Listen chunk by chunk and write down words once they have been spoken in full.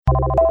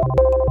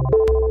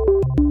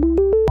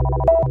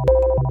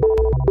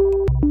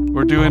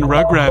We're doing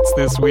Rugrats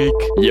this week.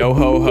 Yo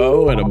ho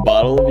ho and a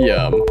bottle of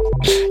yum.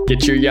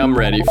 Get your yum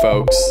ready,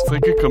 folks. It's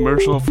like a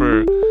commercial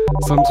for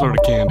some sort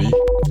of candy.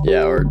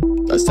 Yeah, or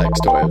a sex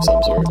toy of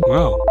some sort.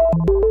 Wow.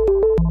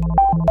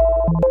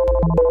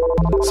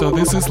 So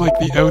this is like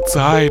the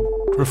outside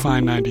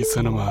refined 90s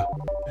cinema.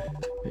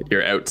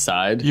 You're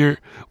outside?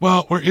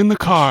 We're in the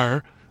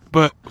car,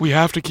 but we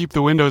have to keep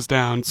the windows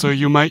down, so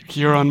you might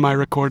hear on my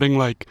recording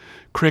like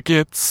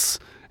crickets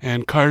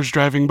and cars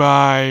driving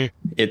by.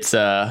 It's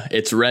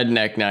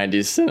redneck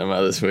 90s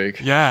cinema this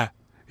week. Yeah,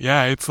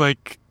 it's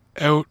like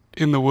out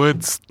in the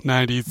woods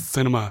 90s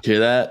cinema. Hear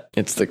that?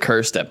 It's the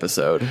cursed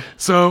episode.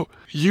 So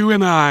you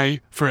and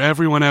I, for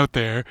everyone out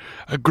there,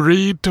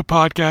 agreed to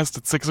podcast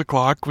at 6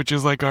 o'clock, which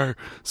is like our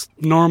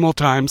normal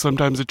time.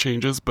 Sometimes it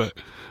changes, but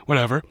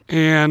whatever.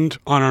 And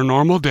on our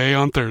normal day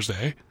on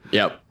Thursday,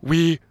 yep,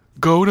 we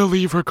go to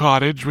leave her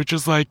cottage, which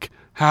is like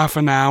half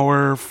an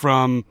hour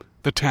from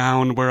the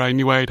town where I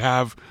knew I'd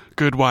have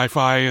good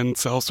Wi-Fi and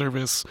cell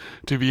service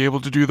to be able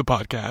to do the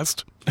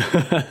podcast.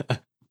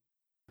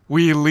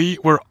 We're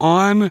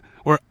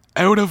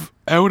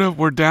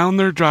down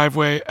their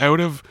driveway, out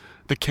of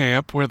the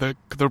camp where the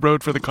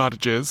road for the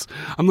cottage is.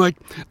 I'm like,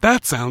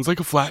 that sounds like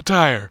a flat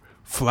tire.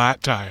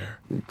 Flat tire.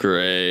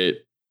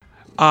 Great.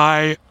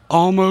 I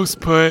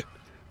almost put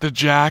the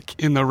jack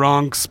in the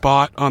wrong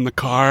spot on the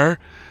car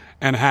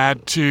and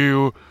had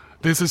to...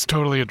 This is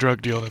totally a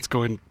drug deal that's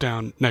going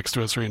down next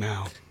to us right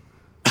now.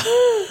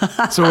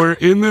 So we're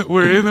in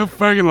the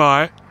parking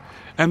lot,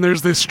 and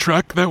there's this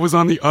truck that was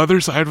on the other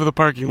side of the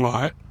parking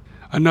lot.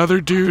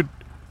 Another dude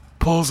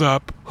pulls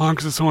up,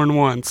 honks his horn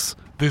once.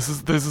 This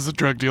is a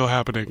drug deal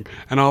happening,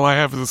 and all I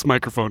have is this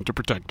microphone to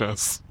protect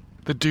us.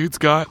 The dude's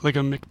got like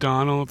a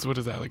McDonald's, what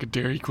is that, like a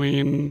Dairy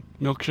Queen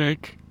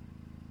milkshake?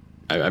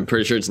 I'm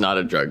pretty sure it's not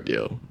a drug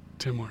deal.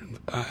 Tim Hortons.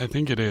 I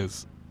think it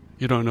is.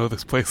 You don't know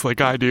this place like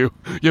I do.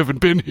 You haven't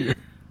been here.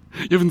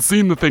 You haven't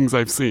seen the things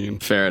I've seen.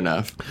 Fair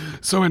enough.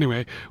 So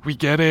anyway, we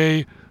get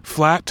a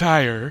flat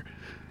tire,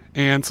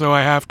 and so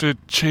I have to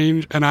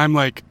change, and I'm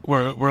like,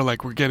 we're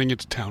getting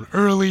into town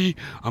early.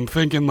 I'm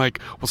thinking like,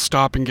 we'll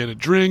stop and get a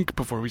drink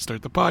before we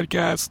start the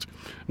podcast.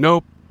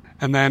 Nope.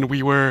 And then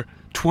we were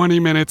 20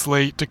 minutes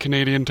late to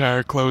Canadian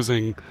Tire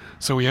closing,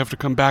 so we have to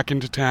come back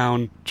into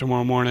town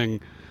tomorrow morning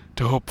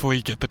to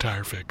hopefully get the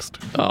tire fixed.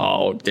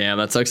 Oh, damn.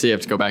 That sucks that you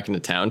have to go back into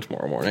town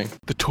tomorrow morning.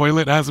 The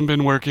toilet hasn't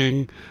been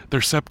working. Their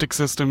septic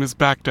system is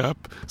backed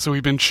up, so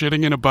we've been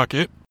shitting in a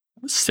bucket.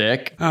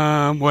 Sick.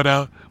 What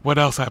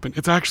else happened?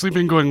 It's actually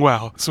been going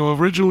well. So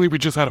originally we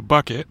just had a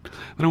bucket,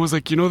 and I was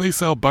like, they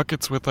sell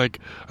buckets with like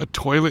a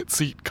toilet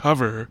seat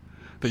cover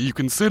that you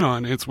can sit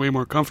on. It's way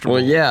more comfortable.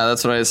 Well, yeah,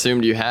 that's what I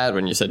assumed you had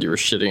when you said you were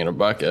shitting in a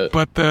bucket.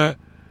 But the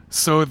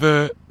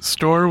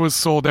store was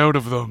sold out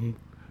of them.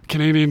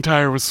 Canadian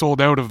Tire was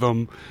sold out of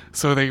them,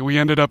 so we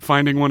ended up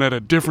finding one at a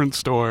different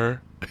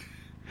store,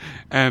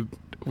 and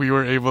we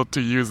were able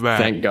to use that.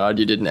 Thank God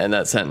you didn't end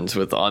that sentence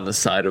with "on the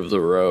side of the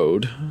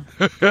road."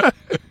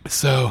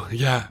 So,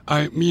 yeah,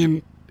 I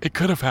mean, it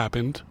could have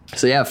happened.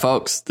 So, yeah,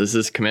 folks, this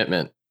is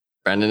commitment.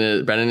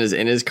 Brendan is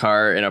in his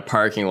car in a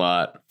parking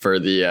lot for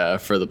the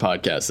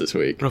podcast this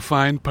week.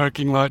 Refined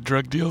parking lot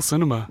drug deal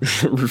cinema.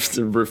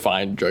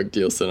 Refined drug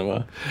deal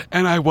cinema.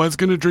 And I was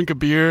going to drink a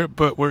beer,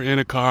 but we're in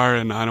a car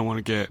and I don't want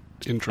to get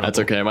in trouble. That's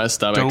okay.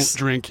 Don't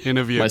drink in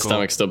a vehicle. My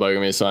stomach's still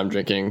bugging me, so I'm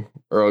drinking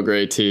Earl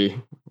Grey tea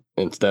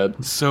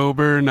instead.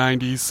 Sober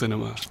 90s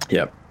cinema.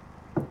 Yep.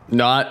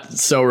 Not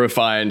so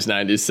refined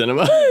 90s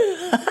cinema.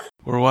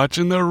 We're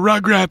watching the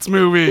Rugrats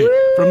movie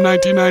from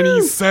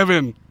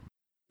 1997.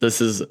 This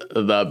is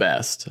the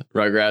best.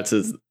 Rugrats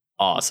is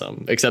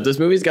awesome. Except this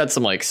movie's got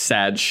some like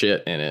sad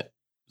shit in it.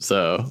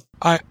 So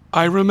I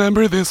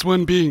remember this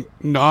one being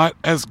not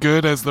as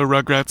good as the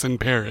Rugrats in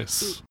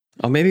Paris.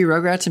 Oh, maybe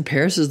Rugrats in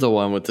Paris is the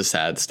one with the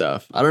sad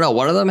stuff. I don't know.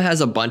 One of them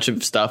has a bunch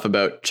of stuff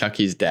about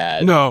Chucky's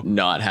dad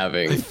not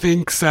having. I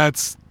think sad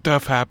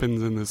stuff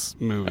happens in this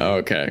movie. Oh,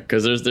 okay,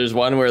 because there's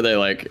one where they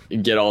like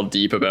get all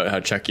deep about how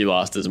Chucky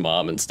lost his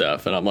mom and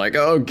stuff, and I'm like,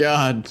 oh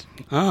god,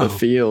 the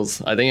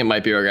feels. I think it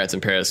might be Rugrats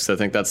in Paris, because I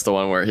think that's the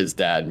one where his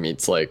dad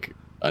meets like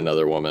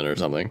another woman or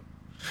something.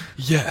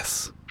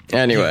 Yes.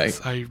 Anyway, yes,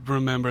 I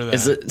remember that.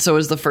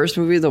 Is the first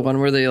movie the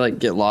one where they like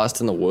get lost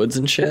in the woods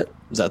and shit?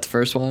 Is that the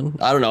first one?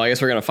 I don't know. I guess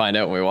we're gonna find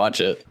out when we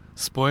watch it.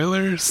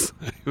 Spoilers?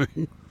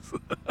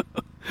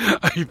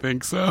 I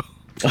think so.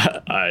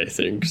 I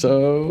think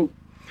so.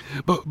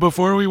 But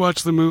before we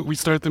watch we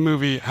start the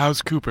movie.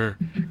 How's Cooper?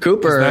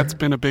 Cooper, that's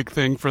been a big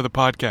thing for the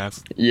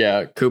podcast.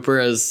 Yeah, Cooper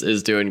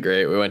is doing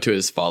great. We went to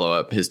his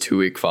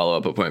 2-week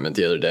follow-up appointment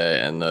the other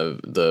day, and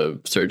the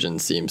surgeon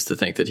seems to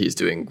think that he's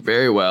doing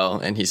very well.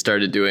 And he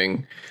started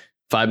doing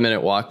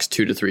 5-minute walks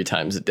 2 to 3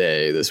 times a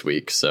day this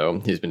week. So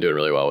he's been doing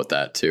really well with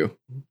that too.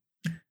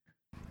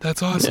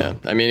 That's awesome.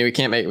 Yeah, I mean, we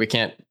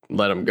can't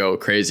let him go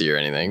crazy or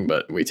anything,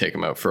 but we take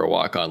him out for a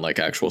walk on like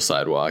actual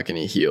sidewalk, and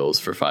he heals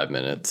for 5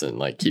 minutes and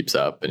like keeps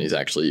up, and he's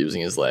actually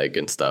using his leg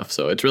and stuff.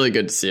 So it's really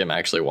good to see him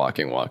actually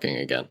walking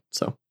again.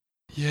 So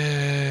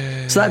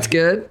yeah, so that's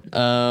good.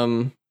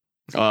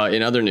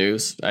 In other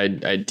news, I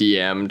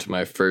DM'd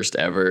my first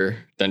ever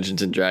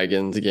Dungeons and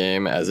Dragons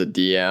game as a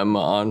DM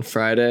on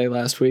Friday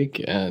last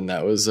week, and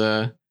that was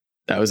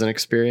an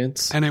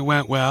experience. And it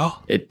went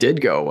well? It did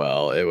go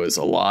well. It was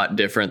a lot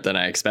different than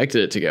I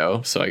expected it to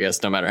go. So I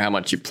guess no matter how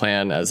much you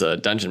plan as a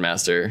dungeon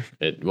master,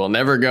 it will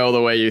never go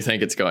the way you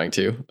think it's going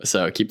to.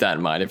 So keep that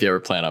in mind if you ever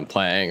plan on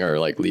playing or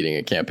like leading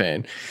a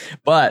campaign.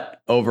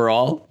 But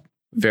overall,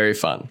 very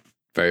fun.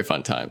 Very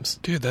fun times.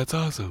 Dude, that's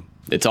awesome.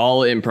 It's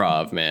all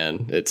improv,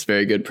 man. It's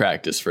very good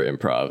practice for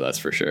improv, that's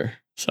for sure.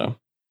 So,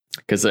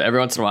 because every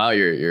once in a while,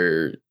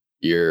 your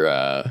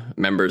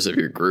members of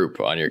your group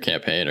on your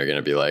campaign are going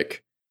to be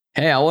like,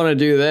 "Hey, I want to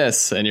do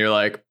this," and you're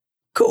like,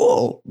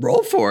 "Cool,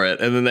 roll for it."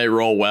 And then they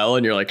roll well,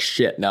 and you're like,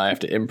 "Shit, now I have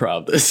to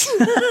improv this."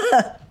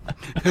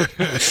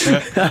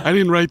 I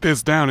didn't write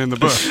this down in the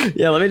book.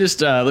 Yeah, let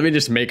me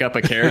just make up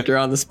a character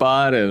on the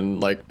spot and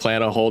like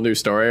plan a whole new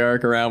story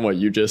arc around what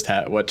just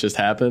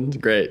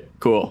happened. Great,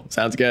 cool,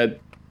 sounds good.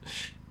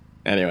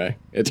 Anyway,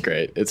 it's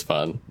great. It's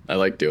fun. I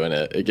like doing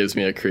it. It gives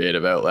me a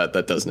creative outlet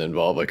that doesn't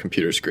involve a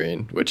computer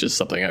screen, which is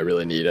something I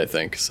really need, I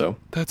think. So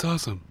that's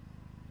awesome.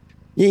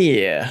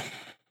 Yeah.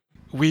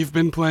 We've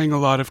been playing a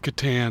lot of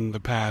Catan the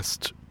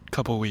past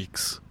couple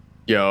weeks.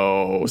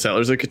 Yo,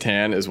 Settlers of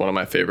Catan is one of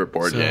my favorite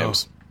board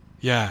games.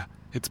 Yeah,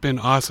 it's been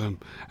awesome.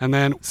 And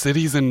then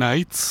Cities and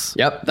Nights.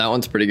 Yep, that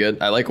one's pretty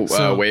good. I like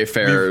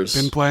Wayfarers.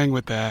 We've been playing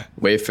with that.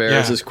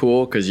 Wayfarers is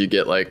cool because you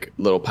get like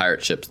little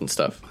pirate ships and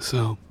stuff.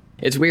 So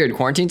it's weird.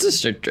 Quarantine's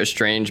a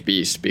strange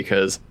beast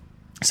because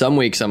some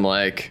weeks I'm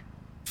like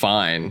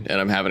fine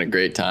and I'm having a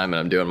great time and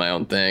I'm doing my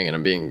own thing and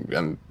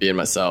I'm being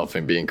myself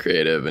and being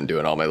creative and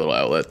doing all my little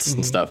outlets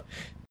and stuff.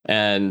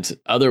 And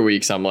other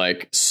weeks I'm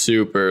like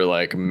super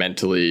like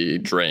mentally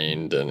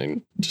drained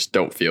and just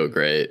don't feel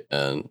great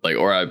and like,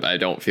 or I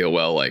don't feel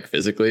well like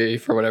physically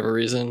for whatever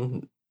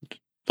reason.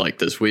 Like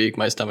this week,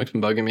 my stomach's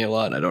been bugging me a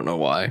lot and I don't know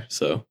why.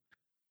 So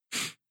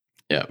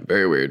yeah,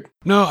 very weird.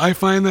 No, I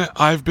find that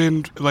I've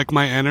been like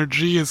my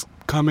energy is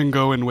come and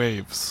go in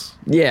waves.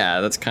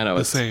 Yeah, that's kind of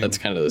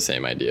the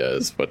same idea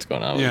as what's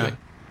going on with me.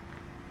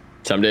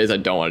 Some days I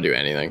don't want to do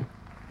anything.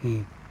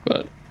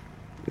 But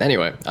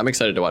anyway, I'm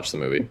excited to watch the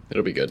movie.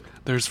 It'll be good.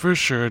 There's for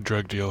sure a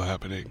drug deal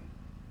happening.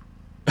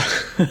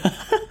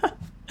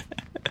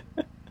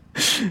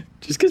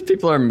 Just because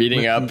people are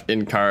meeting up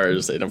in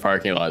cars in a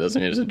parking lot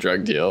doesn't mean it's a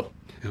drug deal.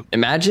 Yep.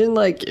 Imagine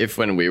like if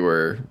when we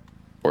were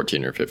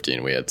 14 or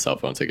 15, we had cell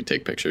phones that could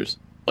take pictures,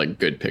 like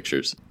good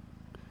pictures.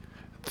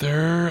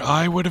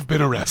 I would have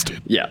been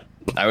arrested. Yeah,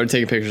 I would have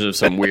taken pictures of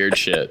some weird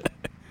shit.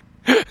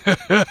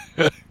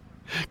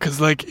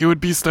 Because like it would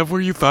be stuff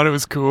where you thought it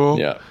was cool.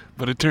 Yeah.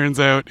 But it turns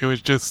out it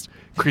was just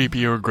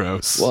creepy or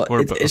gross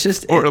or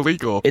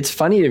illegal. It's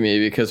funny to me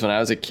because when I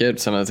was a kid,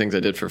 some of the things I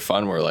did for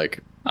fun were like,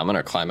 I'm going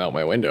to climb out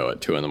my window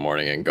at 2 a.m.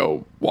 and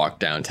go walk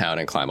downtown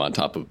and climb on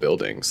top of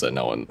buildings that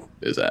no one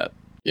is at,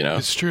 you know?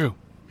 It's true.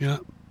 Yeah.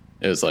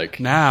 It was like...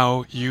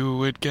 Now you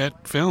would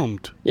get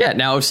filmed. Yeah,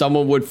 now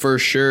someone would for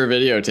sure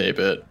videotape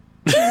it.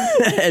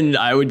 And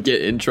I would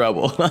get in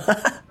trouble.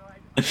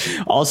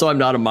 Also, I'm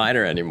not a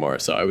minor anymore,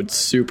 so I would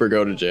super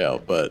go to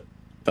jail, but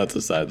that's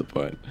aside the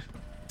point.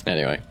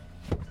 Anyway.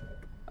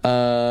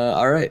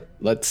 All right.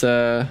 Let's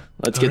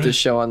get this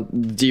show on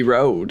the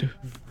road.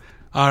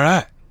 All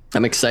right.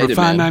 I'm excited, for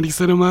 590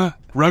 Cinema,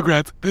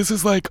 Rugrats. This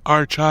is like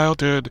our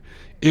childhood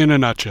in a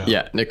nutshell.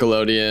 Yeah,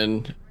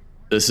 Nickelodeon.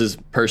 This is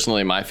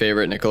personally my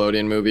favorite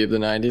Nickelodeon movie of the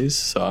 90s,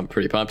 so I'm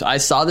pretty pumped. I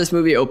saw this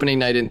movie opening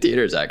night in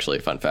theaters, actually.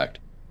 Fun fact.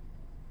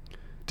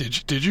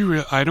 Did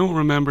you? I don't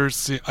remember.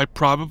 I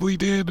probably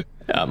did.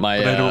 Yeah,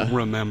 but I don't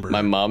remember.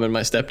 My mom and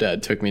my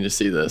stepdad took me to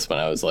see this when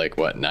I was like,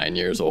 9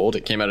 years old?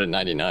 It came out in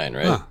 99,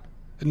 right?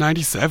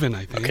 97,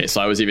 I think. Okay,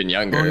 so I was even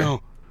younger.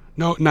 Oh,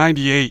 no,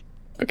 98.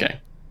 Okay.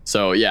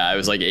 So yeah, I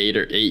was like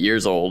 8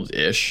 years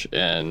old-ish,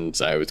 and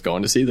I was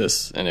going to see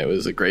this, and it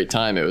was a great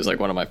time. It was like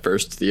one of my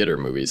first theater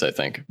movies, I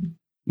think.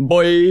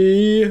 Boy,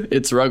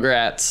 it's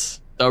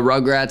Rugrats. The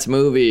Rugrats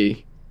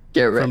movie.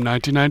 Get ready. From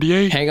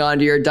 1998. Hang on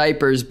to your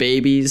diapers,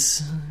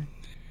 babies.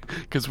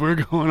 Because we're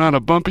going on a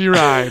bumpy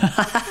ride.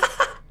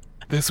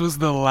 This was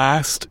the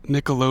last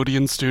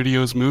Nickelodeon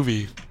Studios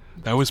movie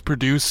that was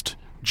produced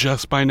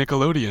just by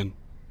Nickelodeon.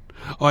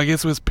 Oh, I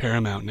guess it was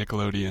Paramount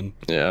Nickelodeon.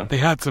 Yeah. They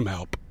had some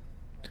help.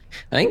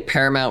 I think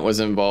Paramount was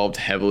involved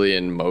heavily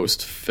in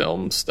most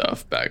film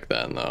stuff back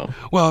then, though.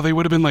 Well, they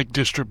would have been like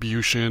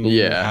distribution,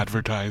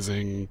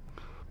 advertising.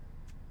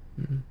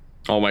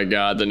 Oh my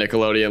god, the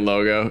Nickelodeon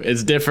logo.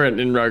 It's different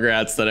in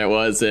Rugrats than it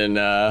was in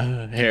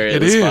Harry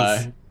and the Spy.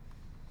 Is.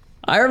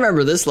 I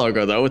remember this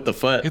logo, though, with the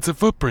foot. It's a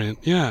footprint,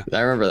 yeah.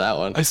 I remember that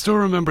one. I still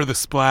remember the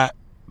splat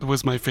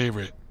was my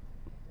favorite.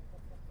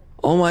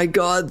 Oh my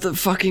god, the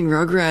fucking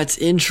Rugrats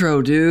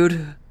intro,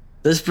 dude.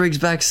 This brings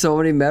back so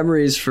many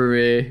memories for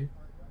me.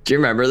 Do you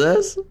remember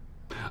this?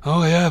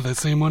 Oh yeah, the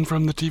same one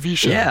from the TV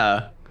show.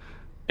 Yeah.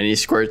 And he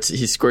squirts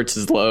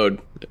his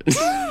load.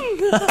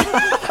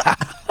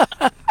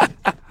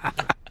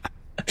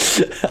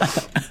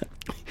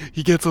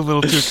 He gets a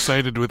little too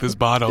excited with his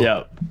bottle.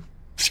 Yeah.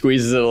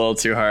 Squeezes it a little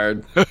too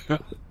hard.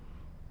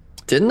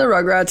 Didn't the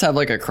Rugrats have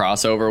like a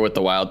crossover with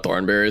the Wild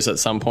Thornberrys at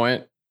some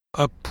point?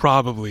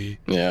 Probably.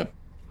 Yeah.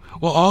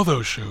 Well, all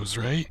those shows,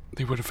 right?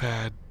 They would have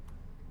had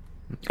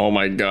Oh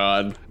my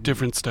god.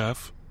 different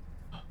stuff.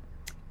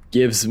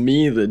 Gives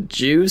me the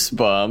juice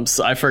bumps.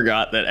 I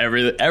forgot that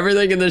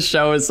everything in this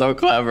show is so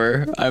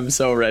clever. I'm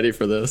so ready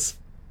for this.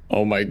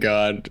 Oh my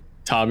god.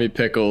 Tommy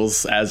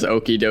Pickles as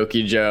Okie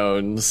Dokie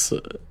Jones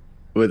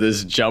with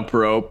his jump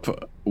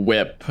rope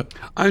whip.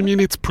 I mean,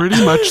 it's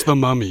pretty much The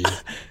Mummy,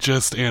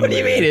 just animated. What do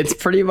you mean? It's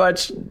pretty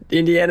much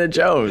Indiana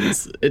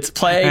Jones. It's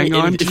playing. Hang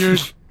on to your...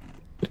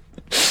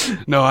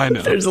 No, I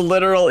know. There's a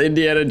literal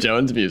Indiana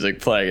Jones music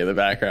playing in the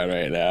background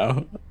right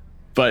now.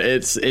 But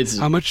it's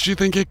How much do you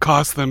think it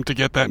cost them to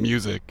get that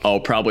music? Oh,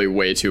 probably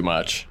way too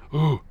much.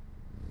 Ooh.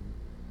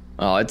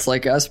 Oh, it's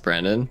like us,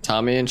 Brendan.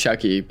 Tommy and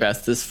Chucky,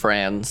 bestest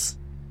friends.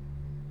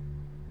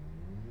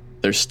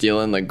 They're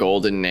stealing the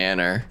golden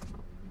nanner.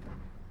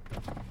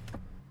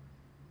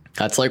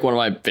 That's like one of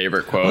my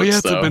favorite quotes. Oh yeah,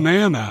 it's though. a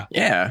banana.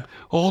 Yeah.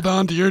 Hold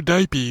on to your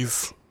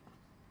diapies.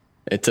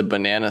 It's a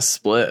banana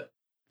split.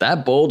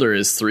 That boulder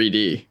is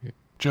 3D.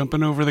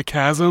 Jumping over the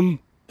chasm.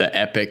 The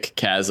epic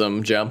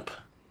chasm jump.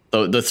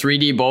 The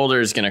 3D boulder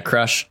is going to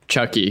crush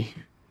Chucky.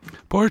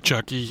 Poor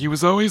Chucky. He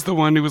was always the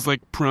one who was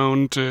like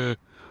prone to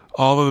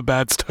all of the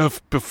bad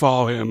stuff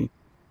befall him.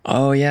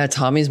 Oh yeah,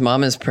 Tommy's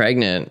mom is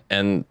pregnant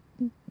and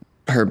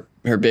her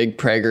big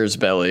pregger's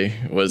belly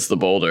was the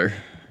boulder.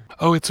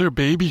 Oh, it's her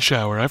baby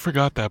shower. I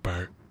forgot that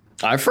part.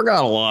 I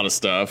forgot a lot of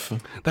stuff.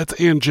 That's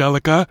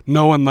Angelica.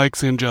 No one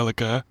likes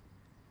Angelica.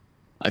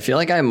 I feel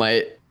like I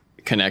might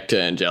connect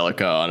to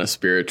Angelica on a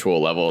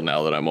spiritual level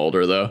now that I'm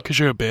older, though. Because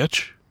you're a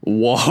bitch?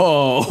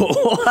 Whoa.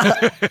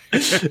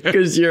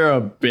 Because you're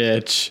a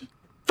bitch.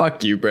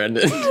 Fuck you,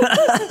 Brendan.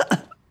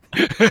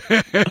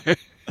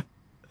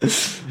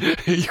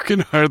 You can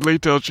hardly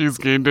tell she's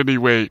gained any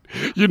weight.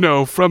 You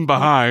know, from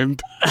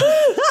behind.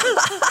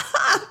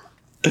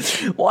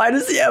 Why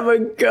does he have a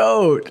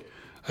goat?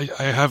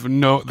 I have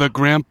no... The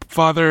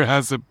grandfather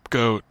has a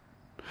goat.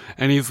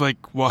 And he's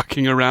like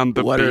walking around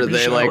the What baby are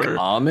they, shower. like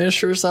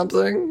Amish or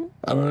something?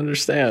 I don't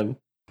understand.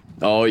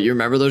 Oh, you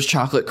remember those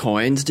chocolate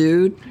coins,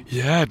 dude?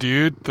 Yeah,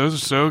 dude. Those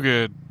are so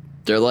good.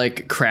 They're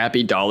like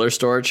crappy dollar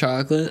store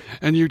chocolate.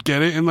 And you'd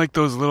get it in like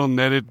those little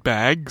netted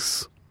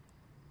bags.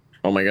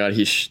 Oh my god,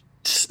 he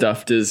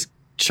stuffed his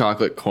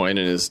chocolate coin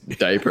in his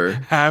diaper.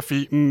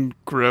 Half-eaten,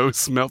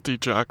 gross, melty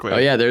chocolate. Oh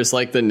yeah, there's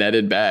like the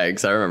netted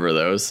bags. I remember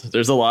those.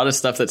 There's a lot of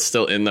stuff that's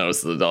still in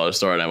those at the dollar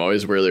store, and I'm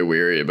always really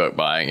weary about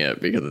buying it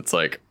because it's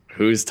like,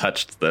 who's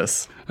touched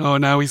this? Oh,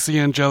 now we see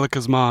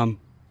Angelica's mom.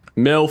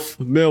 MILF,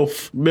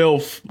 MILF,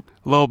 MILF.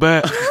 A little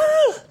bit.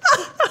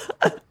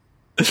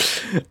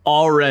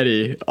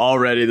 Already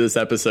this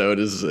episode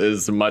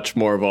is much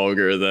more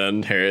vulgar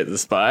than Harriet the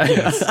Spy.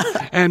 Yes.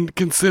 And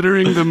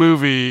considering the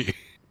movie...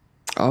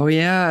 Oh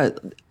yeah,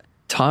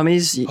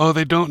 Tommy's... Oh,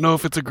 they don't know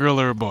if it's a girl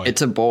or a boy.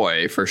 It's a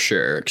boy for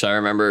sure, because I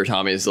remember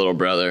Tommy's little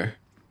brother.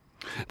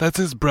 That's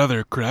his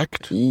brother,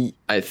 correct?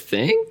 I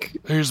think?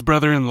 Or his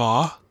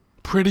brother-in-law?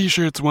 Pretty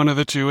sure it's one of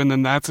the two, and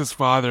then that's his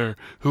father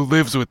who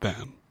lives with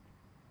them.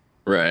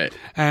 Right.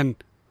 And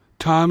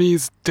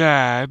Tommy's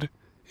dad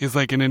is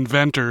like an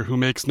inventor who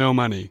makes no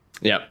money.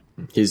 Yep.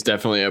 He's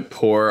definitely a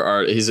poor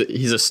art. He's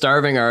a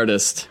starving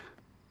artist.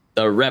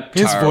 The reptar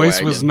His voice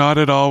wagon. was not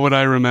at all what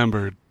I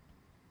remembered.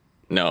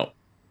 No.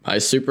 I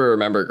super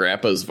remember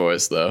Grandpa's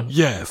voice, though.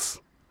 Yes.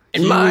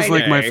 In He my was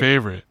like my day.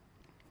 favorite.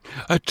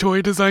 A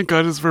toy design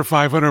gun is for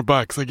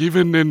 $500. Like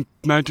even in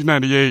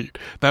 1998,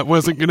 that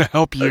wasn't going to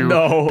help you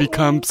No.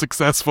 become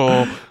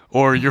successful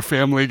or your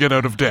family get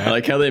out of debt. I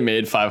like how they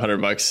made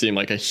 $500 seem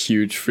like a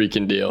huge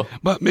freaking deal.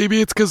 But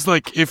maybe it's because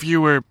like if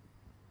you were,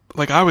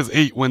 like I was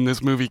 8 when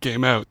this movie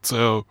came out,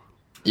 so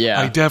Yeah.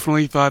 I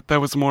definitely thought that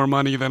was more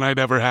money than I'd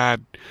ever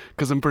had.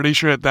 Because I'm pretty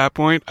sure at that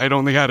point I'd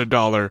only had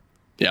 $1.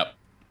 Yep.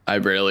 I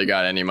barely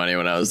got any money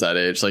when I was that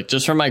age. Like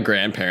just from my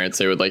grandparents,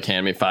 they would like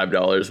hand me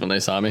 $5 when they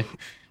saw me.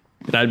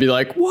 And I'd be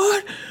like,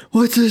 what?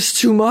 What's this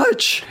too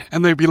much?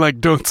 And they'd be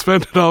like, don't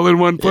spend it all in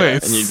one Yeah,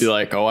 place. and you'd be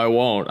like, oh, I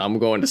won't. I'm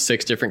going to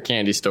 6 different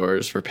candy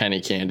stores for penny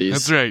candies.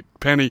 That's right.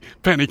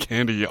 Penny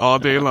candy all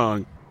day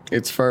long.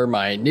 It's for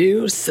my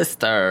new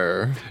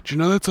sister. Do you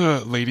know that's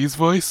a lady's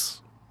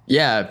voice?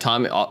 Yeah,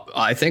 Tommy.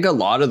 I think a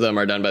lot of them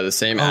are done by the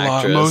same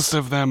actress. Most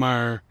of them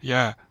are,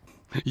 yeah.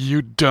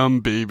 You dumb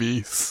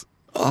babies.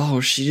 Oh,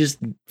 she just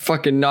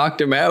fucking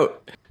knocked him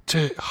out.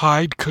 To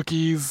hide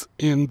cookies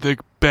in the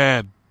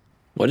bed.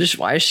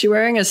 Why is she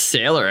wearing a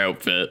sailor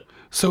outfit?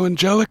 So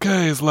Angelica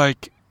is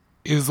like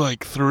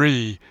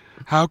 3.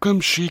 How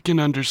come she can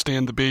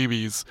understand the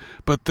babies,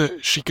 but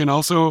she can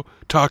also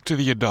talk to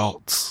the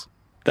adults?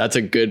 That's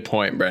a good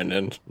point,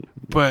 Brendan.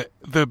 But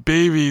the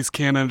babies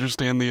can't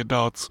understand the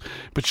adults.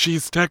 But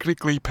she's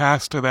technically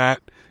past to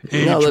that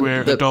age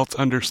where adults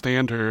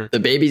understand her. The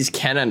babies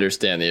can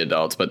understand the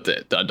adults, but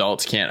the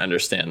adults can't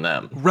understand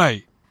them.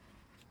 Right.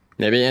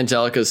 Maybe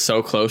Angelica's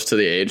so close to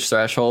the age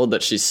threshold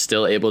that she's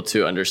still able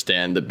to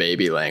understand the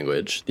baby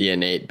language, the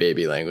innate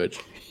baby language.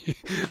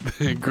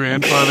 The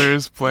grandfather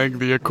is playing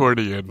the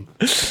accordion,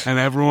 and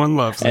everyone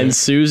loves And it.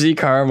 Susie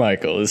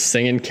Carmichael is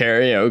singing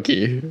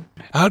karaoke.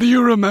 How do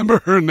you remember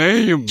her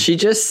name? She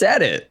just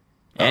said it.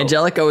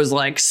 Angelica was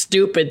like,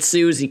 stupid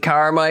Susie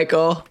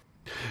Carmichael.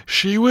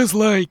 She was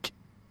like,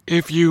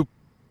 if you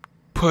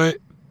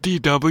put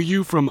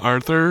DW from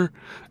Arthur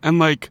and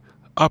like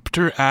upped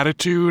her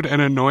attitude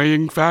and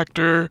annoying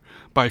factor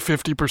by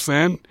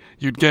 50%,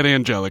 you'd get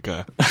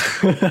Angelica.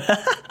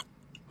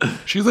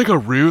 She's like a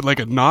rude, like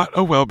a not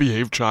a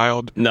well-behaved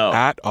child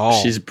at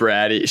all. She's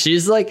bratty.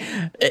 She's like,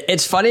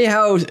 it's funny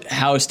how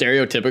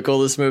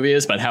stereotypical this movie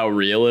is, but how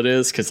real it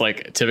is. Because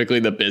like typically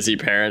the busy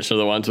parents are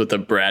the ones with the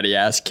bratty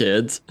ass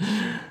kids.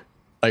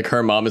 Like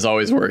her mom is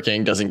always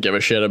working, doesn't give a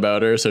shit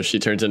about her, so she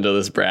turns into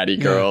this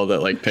bratty girl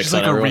that like picks She's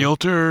on like everyone. a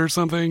realtor or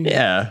something.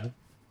 Yeah,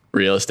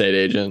 real estate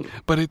agent.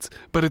 But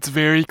it's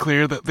very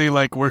clear that they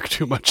like work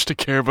too much to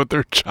care about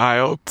their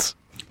child.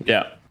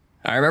 Yeah.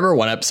 I remember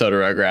one episode of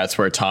Rugrats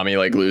where Tommy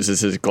like loses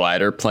his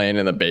glider plane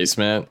in the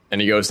basement and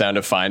he goes down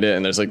to find it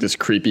and there's like this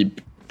creepy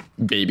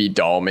baby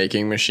doll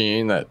making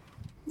machine that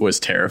was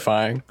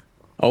terrifying.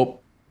 Oh,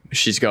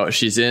 she's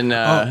in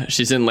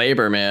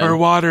labor, man.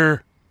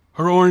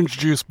 Her orange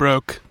juice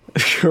broke.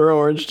 Her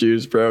orange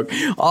juice broke.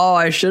 Oh,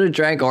 I should have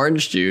drank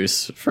orange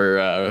juice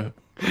for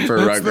That's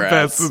Rugrats. the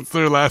best since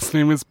their last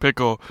name is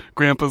Pickle.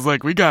 Grandpa's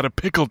like, we got a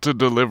pickle to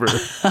deliver.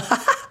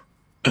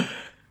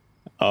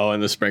 Oh,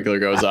 and the sprinkler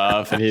goes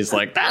off, and he's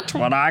like, that's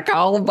what I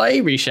call a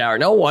baby shower.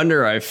 No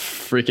wonder I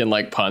freaking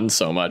like puns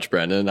so much,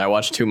 Brendan. I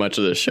watched too much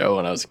of this show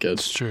when I was a kid.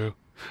 It's true.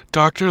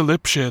 Dr.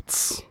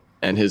 Lipschitz.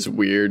 And his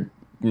weird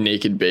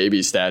naked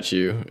baby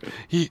statue.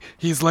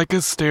 He's like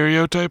a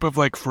stereotype of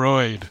like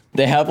Freud.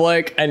 They have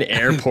like an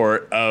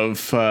airport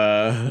of...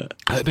 An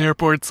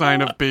airport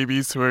sign of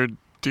babies who are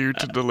due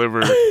to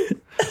deliver.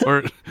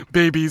 Or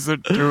babies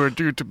who are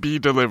due to be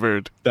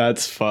delivered.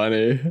 That's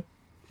funny.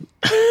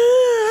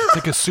 It's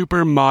like a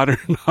super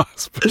modern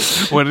hospital.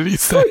 What did he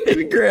say?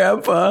 Fucking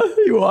grandpa,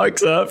 he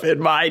walks up.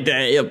 In my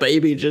day, a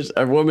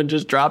woman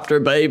just dropped her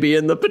baby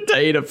in the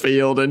potato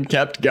field and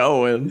kept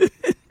going.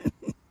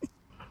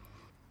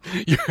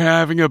 You're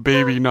having a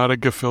baby, not a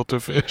gefilte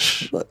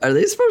fish. Are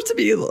they supposed to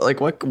be like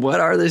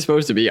what are they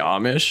supposed to be,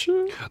 Amish?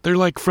 They're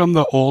like from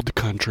the old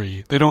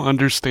country. They don't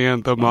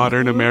understand the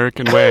modern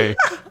American way.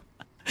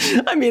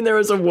 I mean, there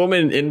was a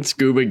woman in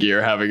scuba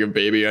gear having a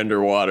baby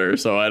underwater,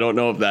 so I don't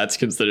know if that's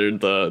considered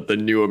the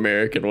new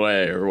American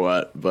way or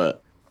what,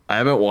 but I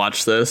haven't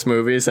watched this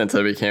movie since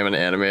I became an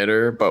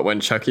animator, but when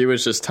Chucky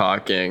was just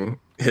talking,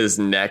 his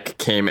neck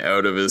came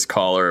out of his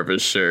collar of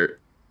his shirt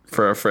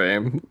for a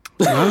frame.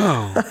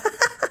 Oh.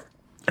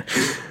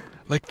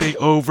 Like they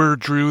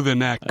overdrew the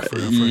neck for a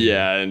frame.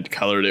 Yeah, and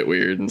colored it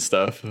weird and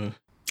stuff. 'Cause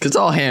it's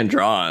all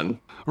hand-drawn.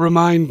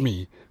 Remind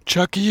me,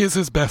 Chucky is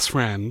his best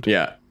friend.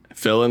 Yeah.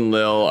 Phil and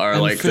Lil are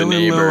And like Phil the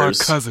and neighbors. Lil are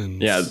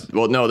cousins. Yeah,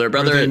 well, no, they're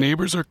Are they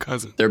neighbors or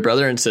cousins? They're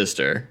brother and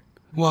sister.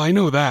 Well, I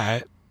know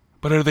that.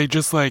 But are they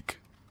just like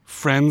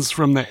friends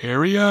from the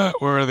area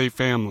or are they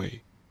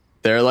family?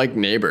 They're like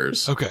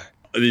neighbors. Okay.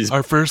 These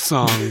Our first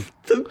song.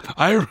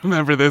 I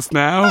remember this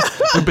now.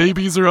 The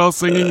babies are all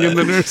singing in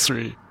the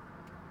nursery.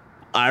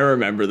 I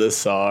remember this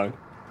song.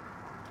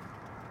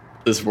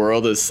 This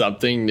world is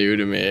something new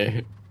to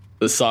me.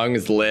 The song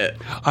is lit.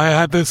 I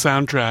had the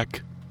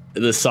soundtrack.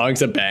 The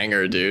song's a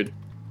banger, dude.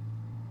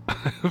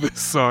 This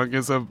song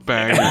is a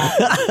banger.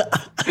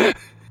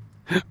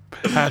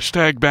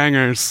 Hashtag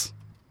bangers.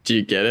 Do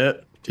you get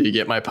it? Do you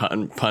get my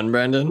pun,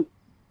 Brendan?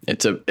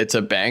 It's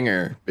a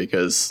banger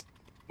because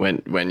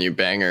when you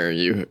banger,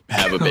 you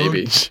have a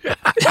baby.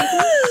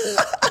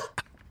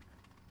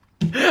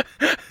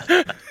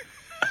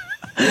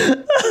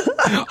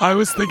 I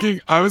was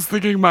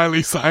thinking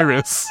Miley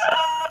Cyrus,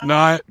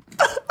 not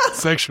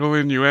sexual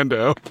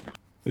innuendo.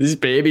 These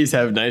babies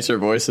have nicer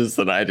voices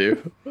than I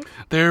do.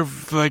 They're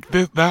like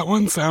that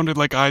one sounded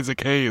like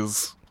Isaac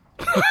Hayes.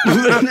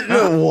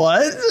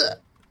 What?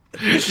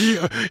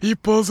 He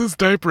pulls his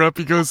diaper up.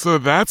 He goes, "So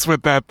that's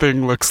what that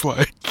thing looks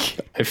like."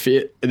 I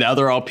feel now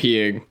they're all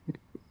peeing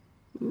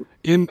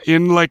in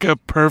like a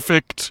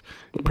perfect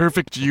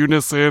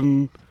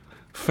unison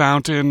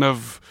fountain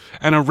of,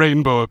 and a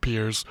rainbow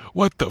appears.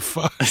 What the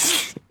fuck?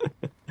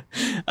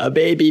 A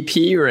baby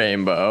pee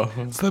rainbow.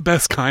 It's the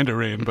best kind of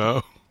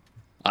rainbow.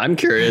 I'm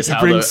curious It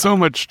brings so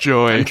much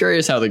joy. I'm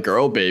curious how the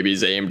girl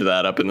babies aimed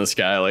that up in the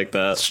sky like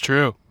that. It's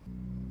true.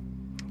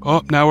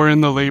 Oh, now we're in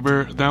the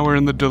labor. Now we're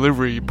in the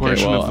delivery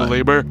portion of the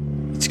labor.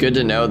 It's good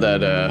to know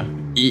that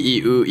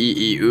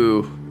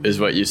ee-oo is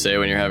what you say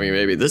when you're having a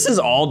baby. This is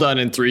all done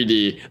in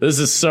 3D. This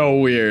is so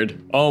weird.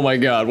 Oh my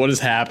god, what is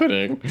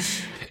happening?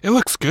 It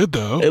looks good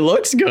though. It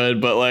looks good,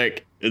 but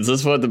like, is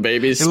this what the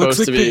baby's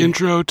supposed to be? It looks like the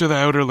intro to the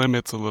Outer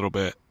Limits a little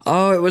bit.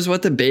 Oh, it was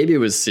what the baby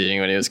was seeing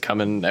when he was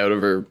coming out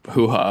of her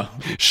hoo-ha.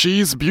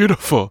 She's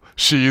beautiful.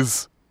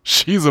 She's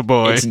a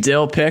boy. It's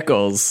Dill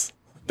Pickles.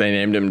 They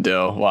named him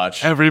Dill.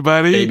 Watch.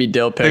 Everybody. Baby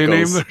Dill Pickles. They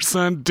named their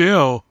son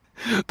Dill.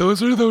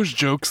 Those are those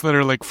jokes that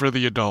are like for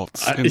the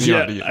adults in the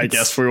audience. I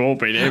guess we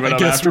won't be naming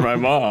him after my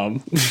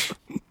mom.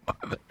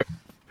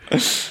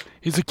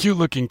 He's a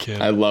cute-looking kid.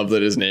 I love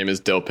that his name is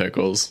Dill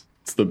Pickles.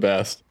 It's the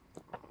best.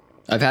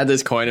 I've had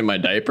this coin in my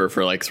diaper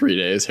for like 3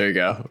 days. Here you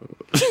go.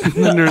 And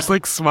the nurse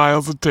like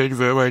smiles and takes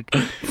it like,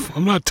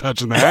 I'm not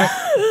touching that.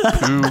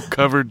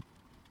 Poo-covered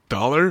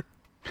dollar.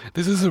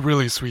 This is a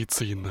really sweet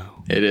scene,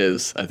 though. It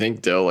is. I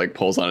think Dill like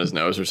pulls on his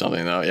nose or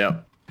something, though.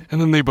 Yep. And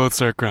then they both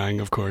start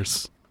crying, of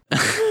course.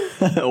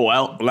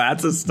 Well,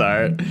 that's a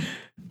start.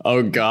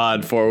 Oh,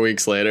 God. 4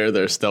 weeks later,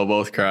 they're still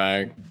both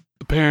crying.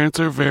 The parents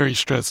are very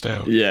stressed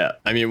out. Yeah.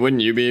 I mean,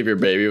 wouldn't you be if your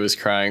baby was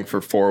crying for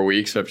 4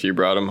 weeks after you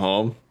brought him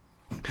home?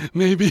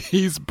 Maybe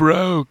he's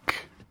broke.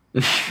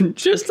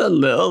 Just a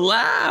little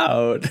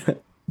loud.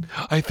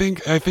 I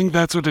think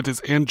that's what it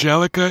is.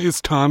 Angelica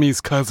is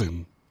Tommy's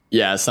cousin.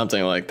 Yeah,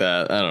 something like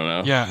that. I don't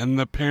know. Yeah, and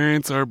the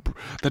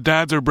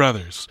dads are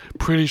brothers.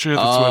 Pretty sure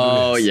that's what it is.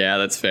 Oh, yeah,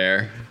 that's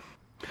fair.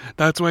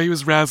 That's why he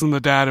was razzing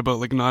the dad about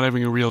like not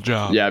having a real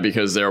job. Yeah,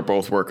 because they're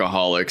both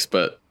workaholics,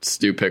 but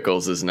Stu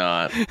Pickles is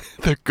not.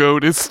 The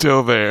goat is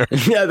still there.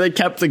 Yeah, they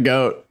kept the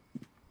goat.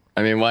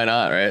 I mean, why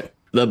not, right?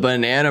 The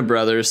Banana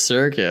Brothers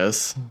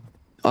Circus.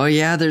 Oh,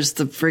 yeah, there's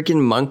the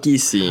freaking monkey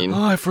scene.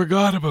 Oh, I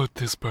forgot about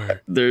this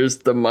part. There's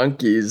the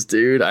monkeys,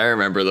 dude. I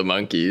remember the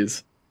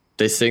monkeys.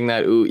 They sing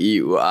that ooh ee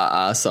ooh ah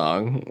ah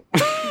song.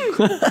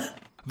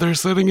 They're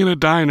sitting in a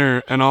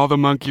diner and all the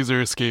monkeys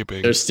are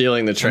escaping. They're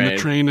stealing the train. And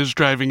the train is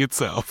driving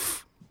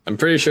itself. I'm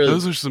pretty sure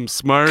those are some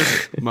smart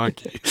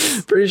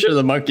monkeys. Pretty sure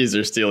the monkeys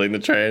are stealing the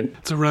train.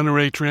 It's a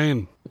runaway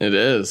train. It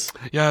is.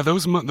 Yeah,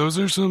 those are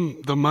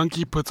the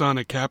monkey puts on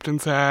a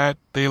captain's hat.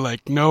 They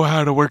like know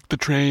how to work the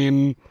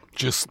train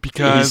just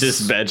because. He's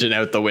just vegging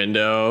out the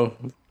window,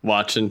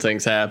 watching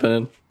things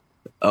happen.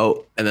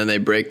 Oh, and then they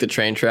break the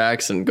train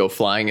tracks and go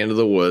flying into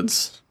the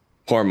woods.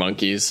 Poor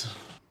monkeys.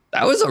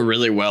 That was a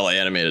really well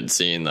animated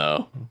scene,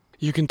 though.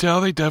 You can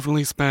tell they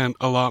definitely spent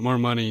a lot more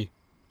money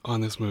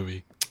on this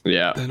movie.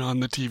 Yeah. Than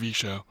on the TV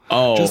show.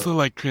 Oh. Just the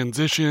like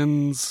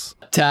transitions.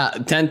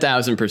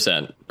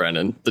 10,000%,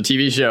 Brendan. The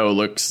TV show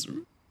looks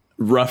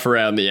rough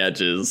around the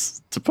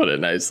edges, to put it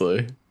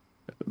nicely.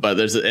 But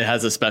it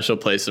has a special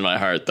place in my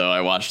heart, though.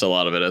 I watched a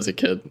lot of it as a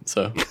kid,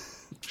 so.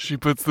 She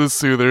puts the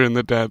soother in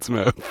the dad's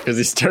mouth. Because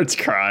he starts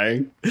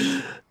crying.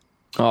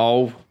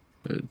 Oh,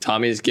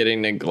 Tommy's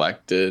getting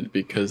neglected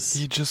because...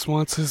 He just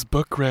wants his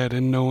book read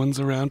and no one's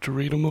around to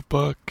read him a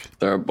book.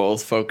 They're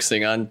both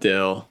focusing on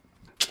Dill.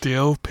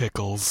 Dill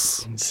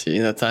pickles. See,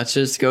 that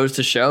just goes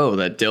to show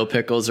that dill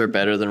pickles are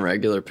better than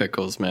regular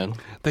pickles, man.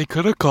 They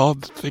could have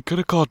called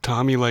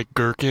Tommy like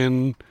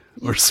gherkin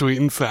or sweet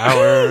and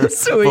sour.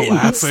 Sweet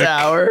and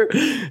sour.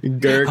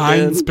 Gherkin.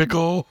 Heinz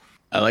pickle.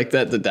 I like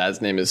that the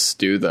dad's name is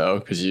Stu, though,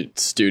 because you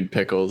stewed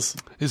pickles.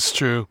 It's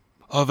true.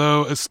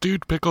 Although a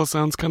stewed pickle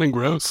sounds kind of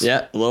gross.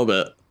 Yeah, a little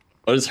bit.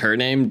 What is her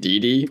name? Dee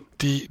Dee?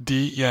 Dee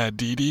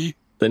Dee.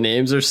 The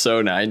names are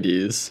so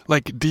 90s.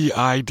 Like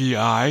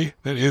D-I-D-I.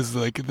 That is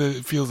like,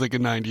 it feels like a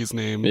 90s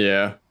name.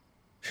 Yeah.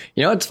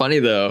 You know what's funny,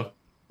 though?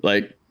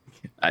 Like,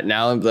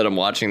 now that I'm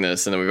watching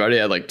this, and we've already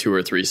had like 2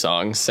 or 3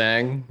 songs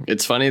sang,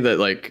 it's funny that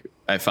like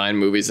I find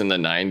movies in the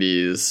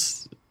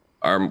 90s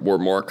were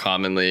more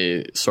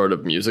commonly sort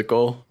of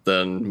musical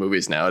than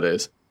movies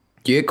nowadays.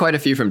 You get quite a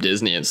few from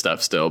Disney and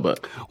stuff still,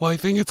 but... Well, I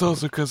think it's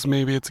also because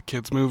maybe it's a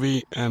kid's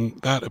movie, and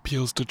that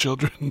appeals to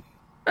children.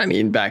 I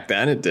mean, back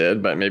then it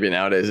did, but maybe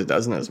nowadays it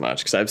doesn't as much,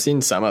 because I've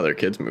seen some other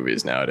kids'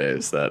 movies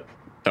nowadays that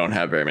don't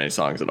have very many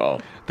songs at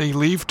all. They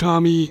leave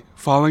Tommy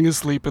falling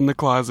asleep in the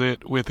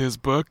closet with his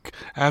book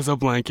as a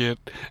blanket,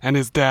 and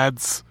his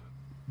dad's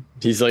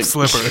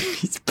slipper.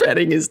 He's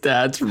petting his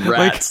dad's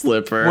rat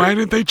slipper. Why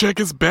didn't they check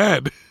his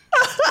bed?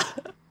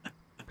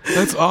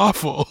 That's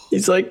awful.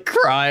 He's like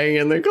crying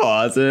in the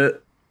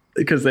closet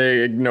because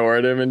they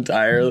ignored him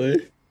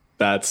entirely.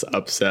 That's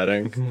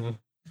upsetting.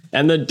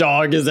 And the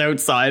dog is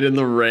outside in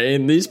the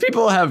rain. These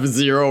people have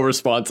zero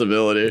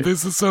responsibility.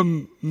 This is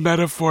some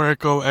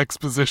metaphorical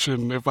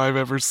exposition if I've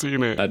ever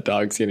seen it. That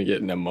dog's going to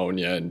get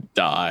pneumonia and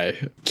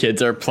die.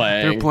 Kids are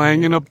playing. They're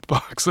playing in a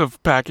box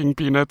of packing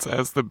peanuts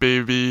as the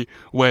baby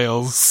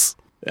wails.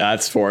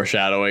 That's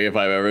foreshadowing if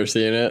I've ever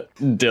seen it.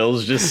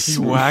 Dill's just...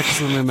 He whacks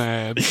them in the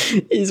head.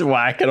 He's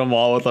whacking them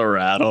all with a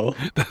rattle.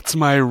 That's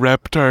my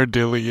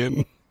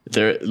reptardillion.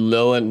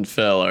 Lil and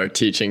Phil are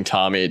teaching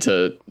Tommy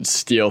to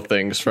steal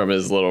things from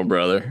his little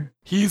brother.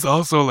 He's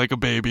also like a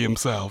baby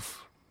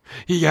himself.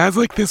 He has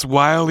like this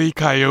Wile E.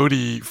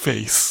 Coyote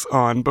face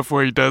on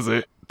before he does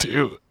it,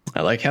 too.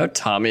 I like how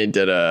Tommy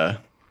did a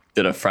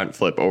front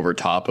flip over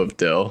top of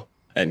Dill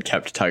and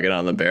kept tugging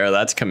on the bear.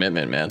 That's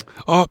commitment, man.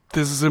 Oh,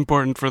 this is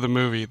important for the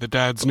movie. The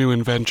dad's new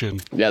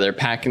invention. Yeah, they're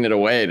packing it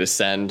away to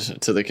send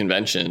to the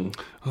convention.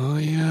 Oh,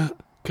 yeah.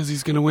 Because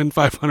he's going to win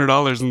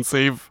 $500 and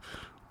save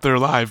their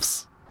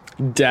lives.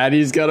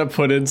 Daddy's got to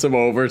put in some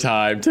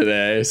overtime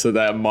today so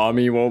that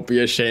mommy won't be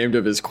ashamed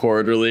of his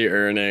quarterly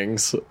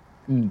earnings.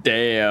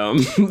 Damn.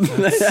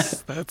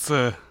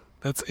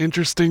 That's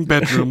interesting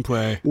bedroom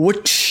play.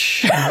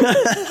 Which...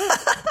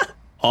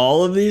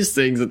 All of these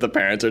things that the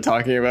parents are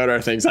talking about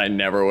are things I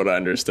never would have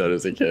understood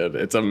as a kid.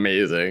 It's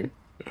amazing.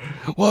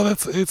 Well,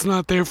 it's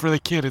not there for the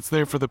kid. It's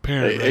there for the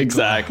parent.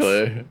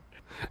 Exactly.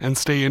 and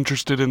stay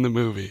interested in the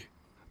movie.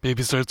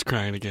 Baby starts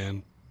crying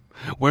again.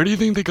 Where do you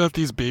think they got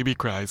these baby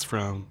cries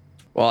from?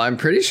 Well, I'm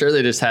pretty sure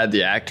they just had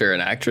the actor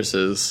and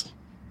actresses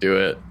do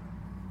it.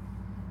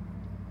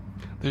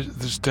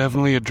 There's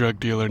definitely a drug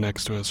dealer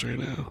next to us right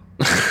now.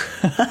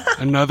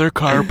 Another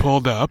car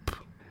pulled up,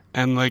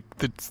 and like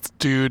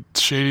the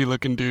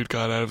shady-looking dude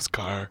got out of his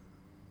car.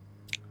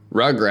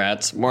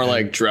 Rugrats, more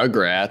like drug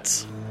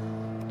rats.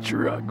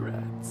 Drug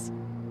rats.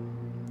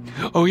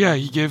 Oh yeah,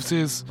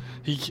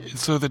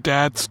 so the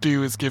dad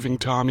Stu is giving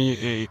Tommy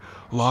a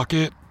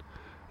locket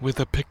with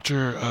a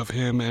picture of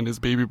him and his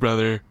baby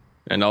brother.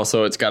 And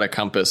also it's got a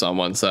compass on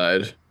one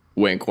side.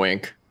 Wink,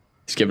 wink.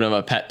 He's giving him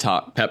a pep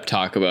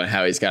talk about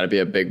how he's got to be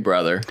a big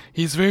brother.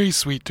 He's very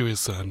sweet to his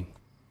son.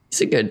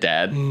 He's a good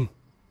dad.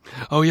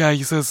 Oh yeah,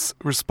 he says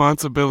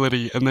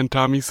responsibility, and then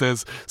Tommy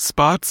says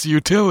spots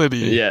utility.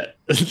 Yeah.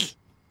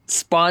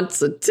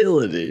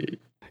 Sponsibility.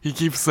 He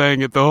keeps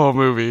saying it the whole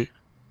movie.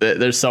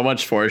 There's so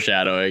much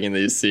foreshadowing in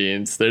these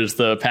scenes. There's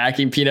the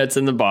packing peanuts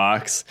in the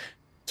box,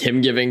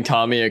 him giving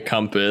Tommy a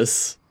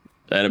compass,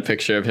 and a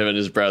picture of him and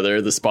his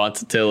brother, the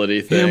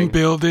sponsibility thing. Him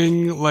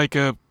building like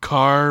a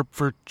car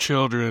for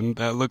children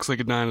that looks like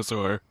a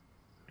dinosaur.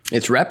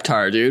 It's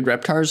Reptar, dude.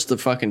 Reptar's the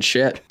fucking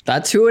shit.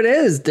 That's who it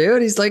is,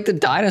 dude. He's like the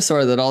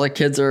dinosaur that all the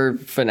kids are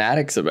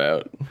fanatics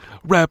about.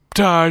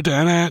 Reptar,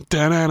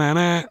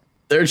 da-na.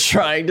 They're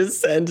trying to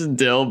send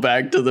Dill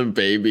back to the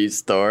baby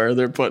store.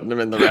 They're putting him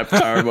in the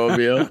Reptar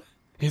mobile.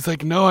 He's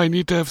like, no, I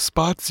need to have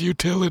Spot's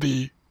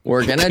utility.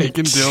 We're gonna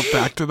taking Dill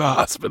back to the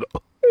hospital.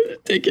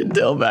 Taking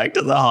Dill back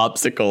to the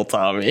hopsicle,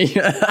 Tommy.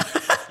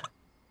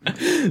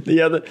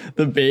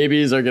 The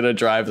babies are gonna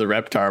drive the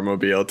Reptar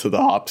mobile to the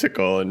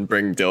hopsicle and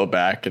bring Dill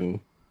back and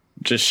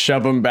just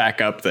shove him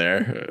back up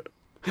there.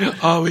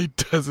 All he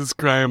does is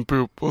cry and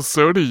poop. Well,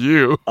 so do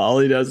you. All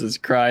he does is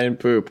cry and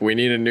poop. We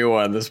need a new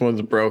one. This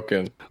one's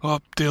broken. Oh,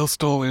 Dale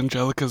stole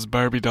Angelica's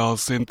Barbie doll,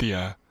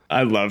 Cynthia.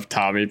 I love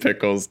Tommy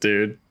Pickles,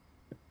 dude.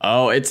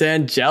 Oh, it's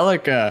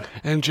Angelica.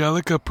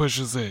 Angelica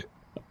pushes it.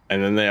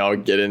 And then they all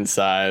get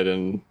inside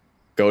and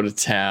go to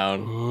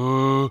town.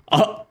 Ooh.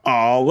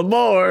 All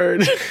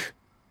aboard.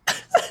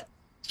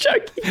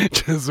 Chucky.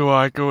 Just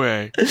walk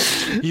away.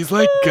 He's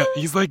like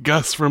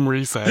Gus from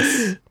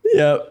Recess.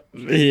 Yep,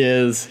 he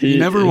is. He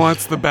never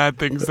wants the bad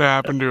things to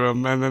happen to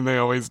him, and then they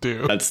always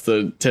do. That's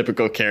the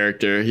typical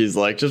character. He's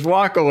like, just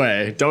walk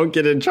away. Don't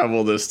get in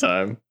trouble this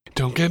time.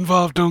 Don't get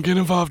involved.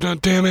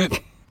 Don't damn it.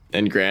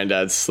 And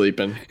Granddad's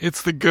sleeping.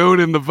 It's the goat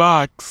in the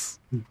box,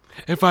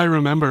 if I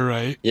remember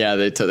right. Yeah,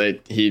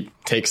 he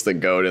takes the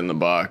goat in the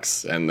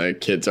box, and the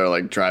kids are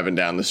like driving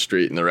down the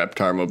street in the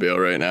Reptar mobile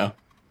right now.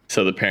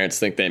 So the parents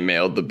think they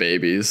mailed the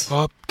babies.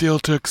 Oh, Dill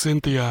took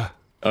Cynthia.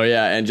 Oh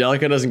yeah,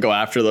 Angelica doesn't go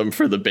after them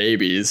for the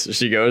babies.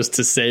 She goes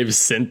to save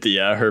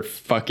Cynthia, her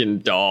fucking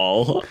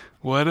doll.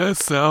 What a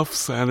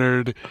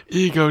self-centered,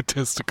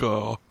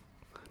 egotistical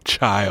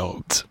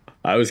child.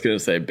 I was going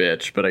to say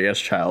bitch, but I guess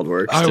child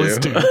works too. I was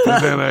too,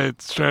 but then I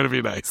try to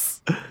be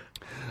nice.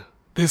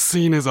 This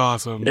scene is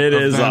awesome. It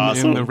is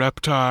awesome. In the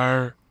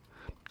Reptar,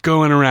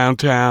 going around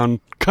town,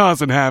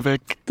 causing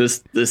havoc.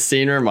 This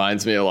scene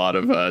reminds me a lot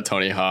of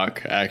Tony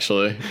Hawk,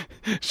 actually.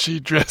 She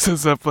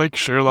dresses up like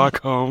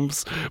Sherlock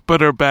Holmes, but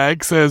her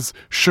bag says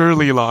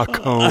Shirley Lock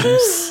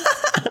Holmes.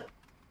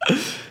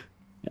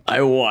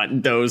 I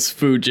want those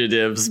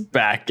fugitives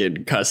back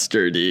in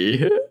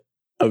custody.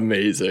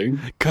 Amazing.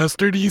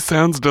 Custody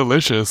sounds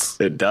delicious.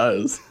 It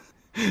does.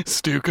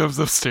 Stu comes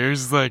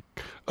upstairs, he's like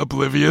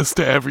oblivious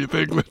to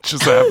everything that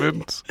just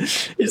happened.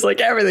 He's like,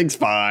 everything's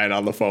fine,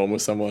 on the phone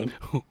with someone.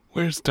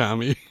 Where's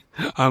Tommy?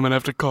 I'm gonna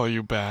have to call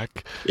you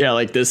back. Yeah,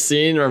 like this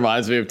scene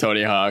reminds me of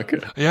Tony Hawk.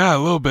 Yeah, a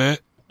little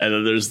bit. And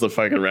then there's the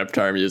fucking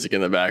Reptar music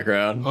in the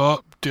background.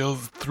 Oh, Dill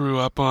threw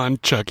up on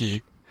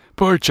Chucky.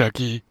 Poor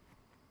Chucky.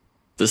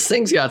 This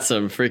thing's got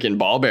some freaking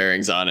ball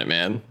bearings on it,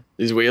 man.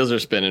 These wheels are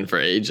spinning for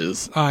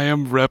ages. I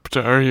am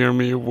Reptar, hear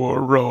me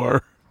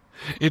roar.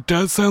 It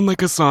does sound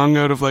like a song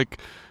out of like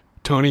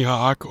Tony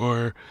Hawk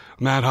or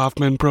Matt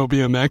Hoffman Pro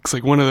BMX,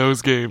 like one of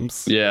those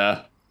games.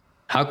 Yeah.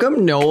 How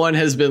come no one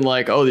has been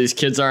like, oh, these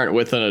kids aren't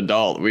with an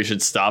adult, we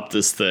should stop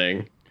this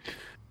thing?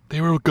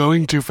 They were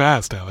going too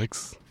fast,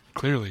 Alex.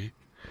 Clearly.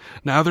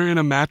 Now they're in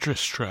a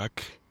mattress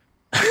truck.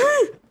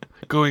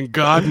 Going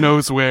God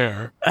knows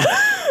where.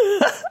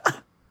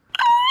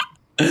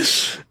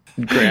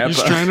 Grandpa.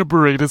 He's trying to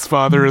berate his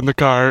father in the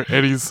car,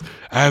 and he's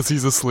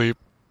asleep.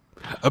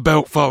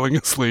 About falling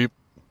asleep.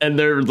 And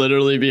they're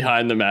literally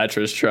behind the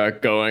mattress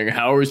truck going,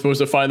 how are we supposed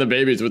to find the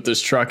babies with this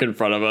truck in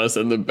front of us?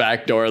 And the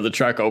back door of the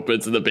truck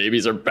opens and the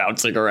babies are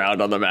bouncing around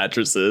on the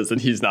mattresses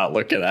and he's not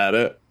looking at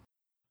it.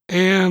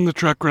 And the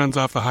truck runs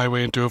off the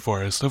highway into a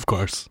forest, of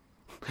course.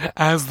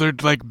 As they're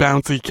like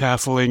bouncy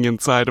castling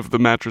inside of the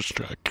mattress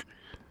truck.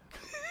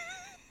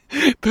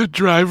 The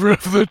driver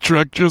of the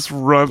truck just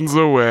runs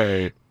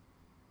away.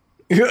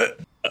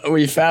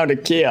 We found a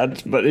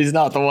kid, but he's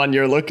not the one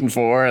you're looking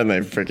for. And they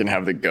freaking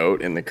have the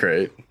goat in the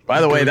crate. By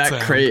the way,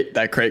 that crate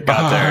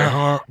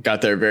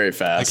got there very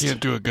fast. I can't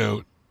do a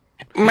goat.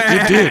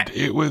 It did.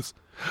 It was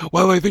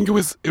Well, I think it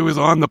was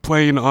on the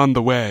plane on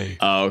the way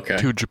Oh, okay.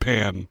 to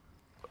Japan.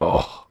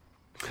 Oh.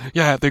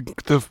 Yeah,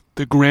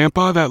 the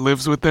grandpa that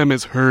lives with them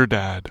is her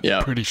dad.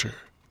 Yeah. Pretty sure.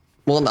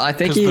 Well, I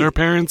think Because their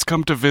parents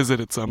come to visit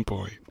at some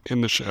point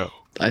in the show.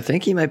 I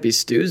think he might be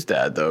Stu's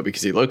dad, though,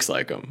 because he looks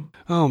like him.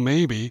 Oh,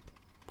 maybe.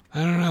 I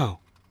don't know.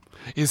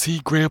 Is he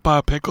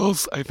Grandpa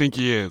Pickles? I think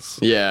he is.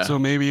 Yeah. So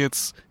maybe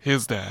it's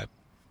his dad.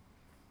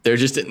 They're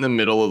just in the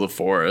middle of the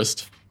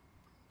forest.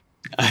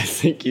 I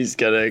think he's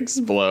gonna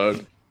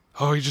explode.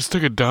 Oh, he just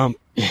took a dump.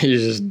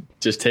 He's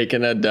just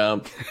taking a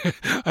dump.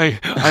 I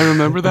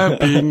remember that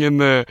being in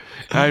the.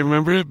 I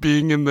remember it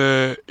being in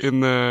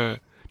the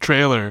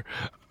trailer.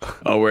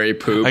 Oh, where he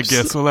poops. I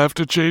guess we'll have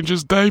to change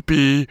his diaper.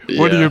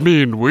 What do Yeah. you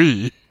mean,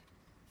 we?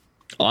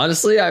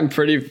 Honestly, I'm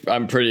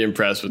pretty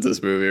impressed with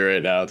this movie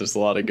right now. There's a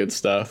lot of good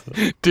stuff.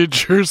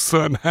 Did your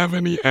son have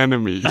any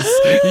enemies?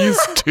 He's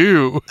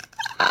 2.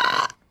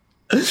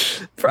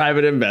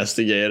 Private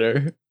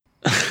investigator.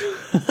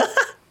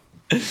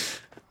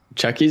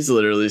 Chucky's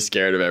literally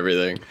scared of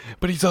everything.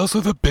 But he's also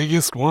the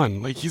biggest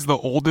one. Like, he's the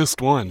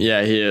oldest one.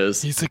 Yeah, he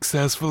is. He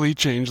successfully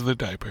changed the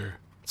diaper.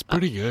 It's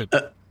pretty good.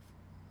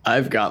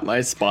 I've got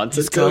my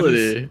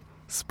sponsibility.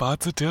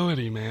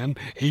 Spotsitility, man.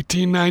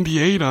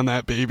 1898 on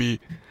that baby.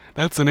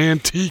 That's an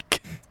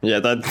antique. Yeah,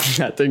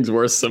 that thing's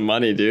worth some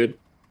money, dude.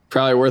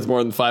 Probably worth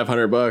more than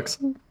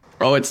 $500.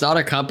 Oh, it's not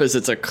a compass,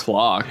 it's a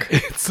clock.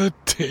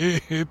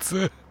 It's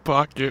a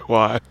pocket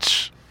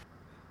watch.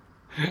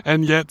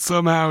 And yet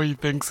somehow he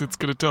thinks it's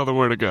going to tell them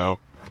where to go.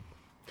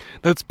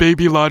 That's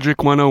baby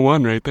logic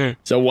 101 right there.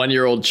 It's a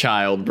 1-year-old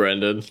child,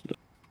 Brendan.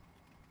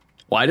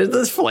 Why did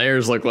those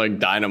flares look like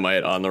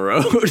dynamite on the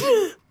road?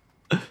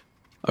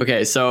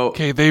 Okay, so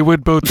Okay, they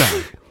would both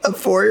die. a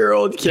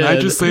 4-year-old kid Can I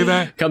just say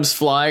that? comes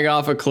flying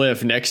off a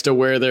cliff next to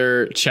where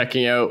they're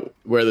checking out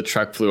where the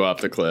truck flew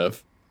off the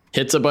cliff.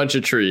 Hits a bunch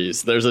of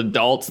trees. There's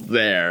adults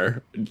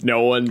there.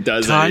 No one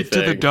does Tied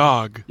anything. to the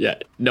dog. Yeah,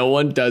 no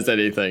one does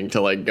anything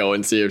to like go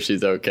and see if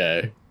she's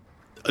okay.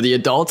 The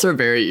adults are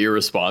very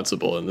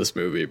irresponsible in this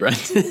movie,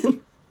 Brendan.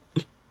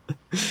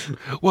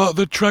 Well,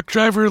 the truck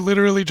driver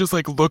literally just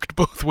like looked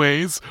both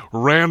ways,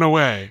 ran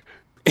away.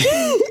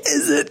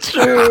 Is it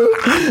true?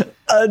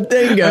 A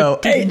dingo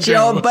ate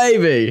your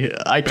baby.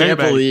 I can't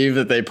Baby. believe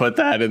that they put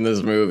that in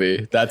this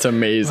movie. That's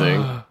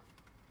amazing.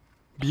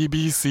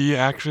 BBC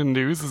Action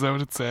News, is that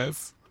what it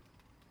says?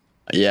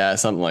 Yeah,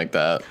 something like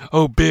that.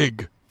 Oh,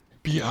 Big.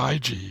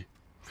 B-I-G.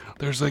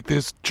 There's like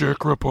this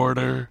jerk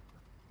reporter.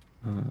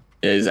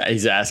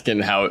 He's asking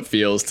how it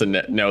feels to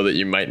know that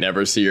you might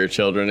never see your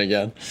children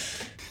again.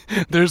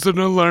 There's an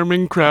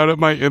alarming crowd at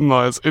my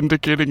in-laws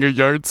indicating a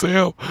yard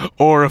sale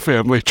or a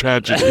family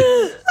tragedy.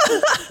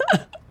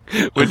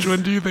 Which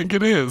one do you think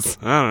it is?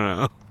 I don't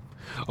know.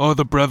 Oh,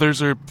 the brothers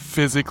are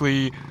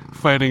physically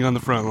fighting on the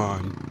front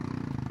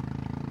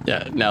lawn.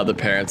 Yeah, now the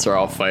parents are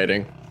all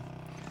fighting.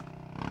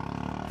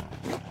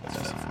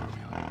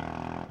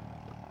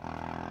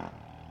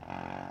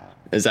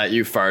 Is that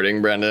you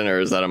farting, Brendan, or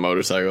is that a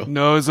motorcycle?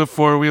 No, it's a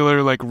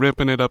four-wheeler like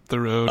ripping it up the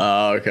road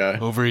Oh, okay.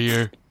 over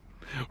here.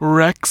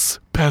 Rex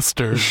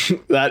Pester.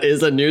 That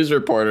is a news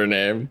reporter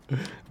name.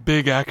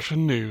 Big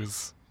Action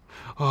News.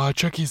 Oh,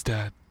 Chucky's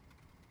dead.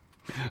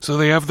 So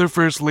they have their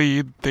first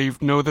lead. They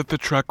know that the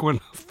truck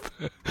went off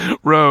the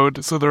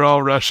road, so they're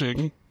all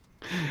rushing.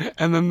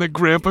 And then the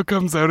grandpa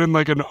comes out in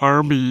like an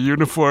army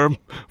uniform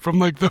from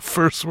like the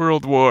First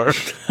World War.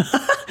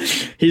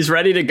 He's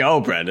ready to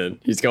go, Brendan.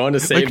 He's going to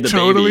save Like the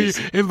totally,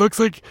 babies. it looks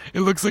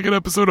like an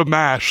episode of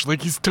MASH.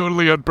 Like he's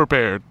totally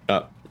unprepared.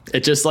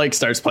 It just like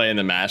starts playing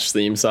the MASH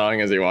theme song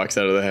as he walks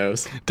out of the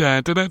house.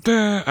 Da, da, da,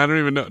 da. I don't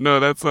even know. No,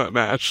 that's not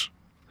MASH.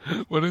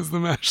 What is the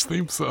MASH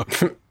theme song?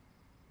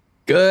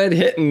 Good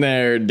hitting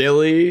there,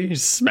 Dilly.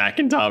 He's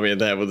smacking Tommy in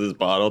the head with his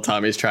bottle.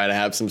 Tommy's trying to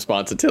have some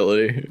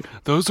sponsibility.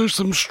 Those are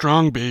some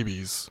strong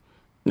babies.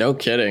 No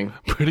kidding.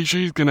 Pretty sure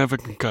he's gonna have a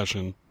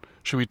concussion.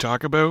 Should we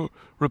talk about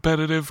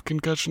repetitive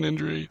concussion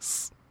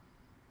injuries?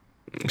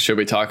 Should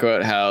we talk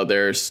about how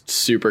they're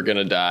super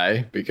gonna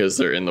die because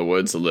they're in the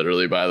woods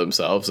literally by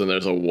themselves and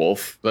there's a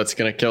wolf that's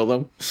gonna kill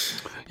them?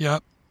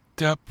 Yep.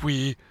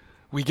 We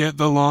get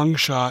the long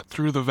shot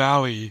through the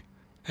valley,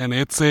 and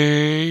it's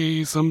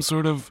some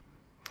sort of.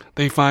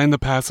 They find the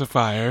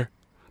pacifier,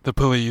 the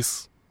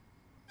police.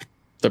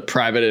 The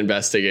private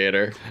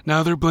investigator.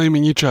 Now they're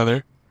blaming each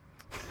other.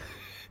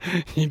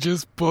 He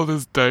just pulled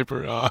his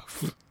diaper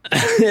off.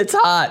 It's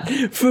hot.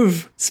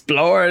 Poof.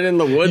 Exploring in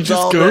the woods. He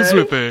just all goes day.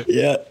 with it.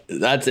 Yeah,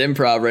 that's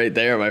improv right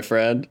there, my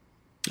friend.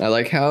 I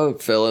like how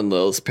Phil and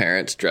Lil's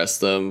parents dress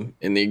them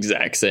in the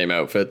exact same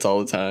outfits all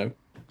the time.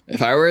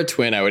 If I were a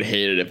twin, I would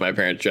hate it if my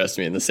parents dressed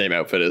me in the same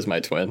outfit as my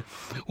twin.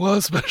 Well,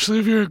 especially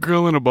if you're a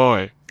girl and a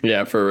boy.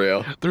 Yeah, for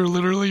real. They're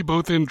literally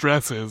both in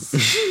dresses.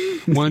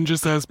 One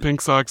just has pink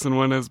socks and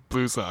one has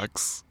blue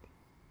socks.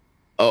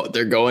 Oh,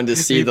 they're going to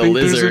see They the think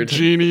there's a lizard.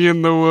 genie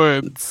in the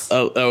woods.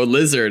 Oh,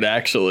 lizard,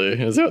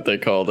 actually, is what they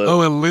called it.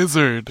 Oh, a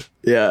lizard.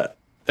 Yeah.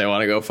 They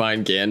want to go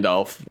find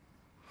Gandalf.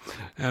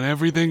 And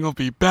everything will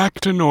be back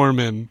to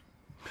Norman.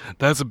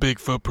 That's a big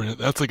footprint.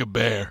 That's like a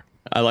bear.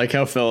 I like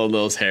how Phil and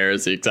Lil's hair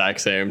is the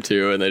exact same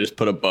too, and they just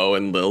put a bow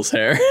in Lil's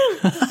hair.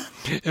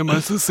 It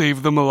must have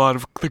saved them a lot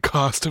of the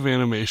cost of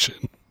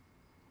animation.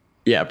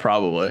 Yeah,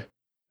 probably.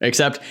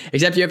 Except you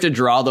have to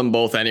draw them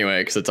both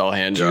anyway because it's all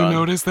hand Do drawn. you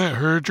notice that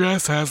her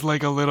dress has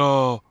like a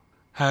little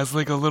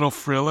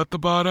frill at the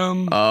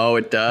bottom? Oh,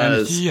 it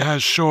does. And he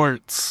has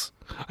shorts.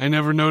 I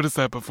never noticed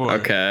that before.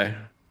 Okay.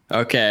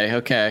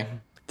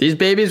 These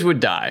babies would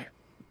die.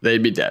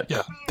 They'd be dead.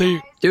 Yeah,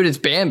 Dude, it's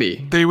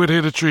Bambi. they would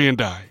hit a tree and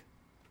die.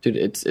 Dude,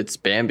 it's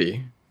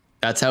Bambi.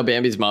 That's how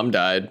Bambi's mom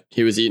died.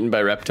 He was eaten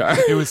by Reptar.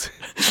 It was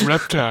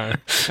Reptar,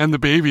 and the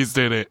babies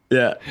did it.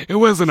 Yeah. It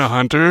wasn't a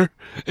hunter.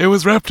 It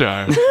was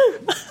Reptar.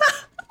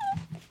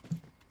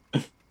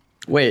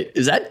 Wait,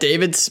 is that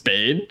David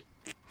Spade?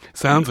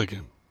 Sounds like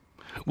him.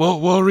 Well,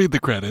 we'll read the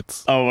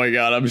credits. Oh my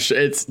god, I'm sure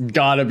it's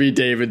gotta be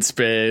David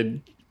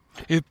Spade.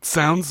 It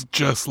sounds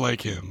just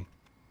like him.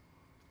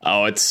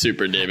 Oh, it's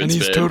super David And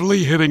he's Spade.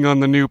 totally hitting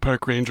on the new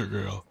park ranger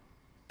girl.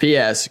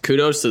 P.S.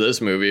 Kudos to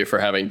this movie for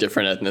having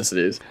different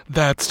ethnicities.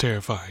 That's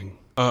terrifying.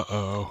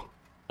 Uh-oh.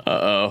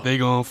 They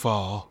gonna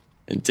fall.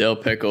 And Dill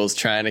Pickle's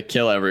trying to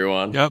kill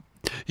everyone. Yep.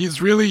 He's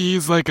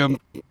like a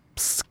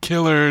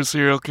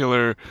serial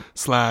killer /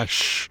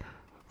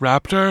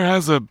 Raptor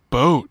has a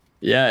boat.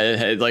 Yeah,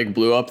 it like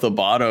blew up the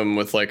bottom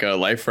with like a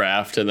life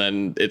raft, and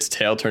then its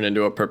tail turned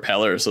into a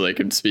propeller so they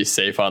could be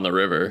safe on the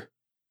river.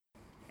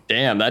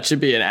 Damn, that should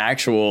be an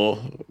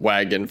actual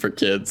wagon for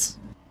kids.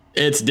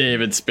 It's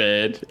David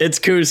Spade. It's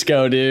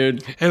Cusco,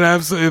 dude. And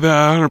absolutely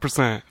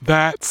 100%.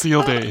 That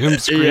sealed it. Him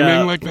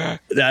screaming like that.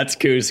 That's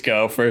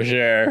Cusco for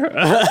sure.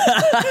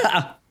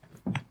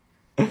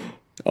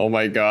 Oh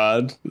my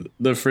god.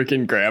 The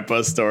freaking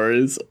grandpa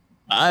stories.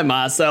 I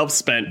myself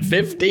spent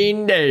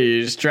 15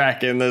 days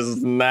tracking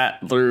this and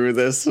that through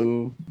this,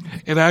 and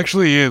It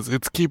actually is.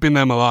 It's keeping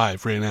them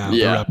alive right now,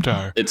 yeah, the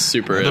Reptar. It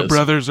super The is.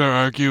 brothers are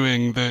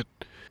arguing that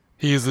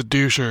he's a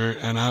doucher,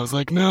 and I was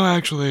like, no,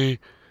 actually,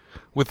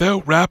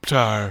 without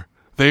Raptar,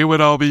 they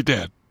would all be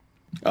dead.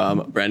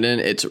 Brendan,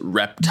 it's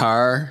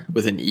Reptar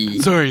with an E.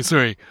 Sorry,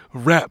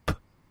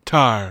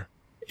 Reptar.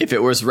 If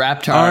it was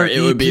Raptar,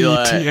 it would be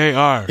like.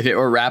 Reptar. If it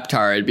were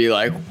Raptar, it'd be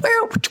like.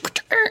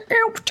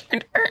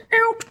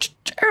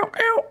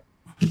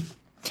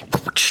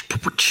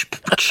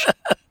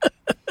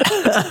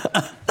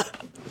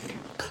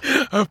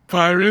 A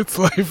pirate's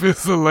life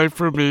is a life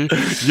for me.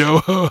 Yo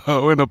ho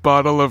ho and a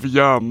bottle of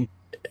yum.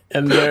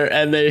 And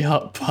they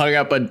hung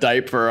up a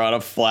diaper on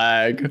a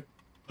flag.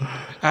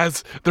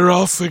 As they're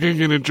all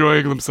singing and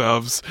enjoying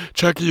themselves,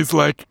 Chucky's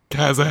like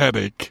has a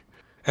headache,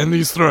 and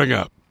he's throwing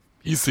up.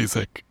 He's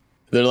seasick.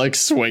 They're like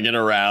swinging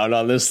around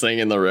on this thing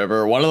in the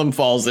river. One of them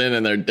falls in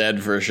and they're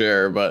dead for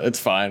sure, but it's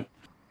fine.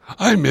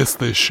 I miss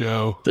this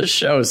show. This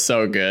show is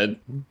so good.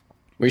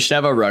 We should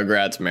have a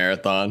Rugrats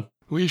marathon.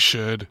 We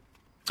should.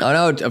 Oh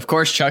no, of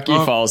course Chucky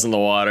falls in the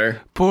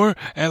water.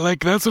 And like,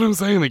 that's what I'm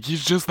saying. Like,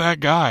 he's just that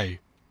guy.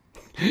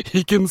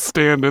 He can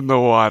stand in the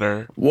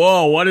water.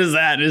 Whoa, what is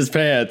that in his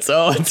pants?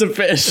 Oh, it's a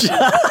fish.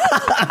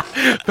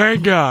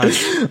 Thank God.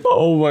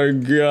 Oh my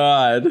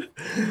god.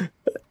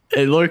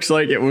 It looks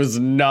like it was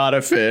not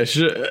a fish.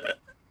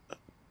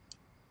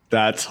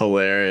 That's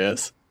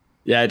hilarious.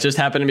 Yeah, it just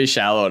happened to be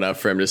shallow enough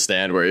for him to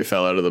stand where he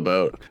fell out of the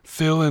boat.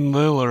 Phil and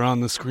Lil are on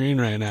the screen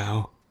right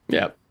now.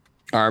 Yep.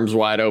 Arms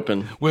wide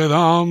open. With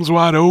arms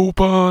wide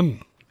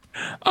open.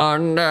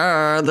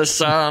 Under the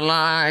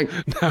sunlight.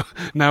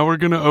 Now we're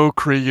going to owe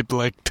Creed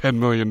like $10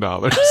 million.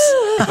 God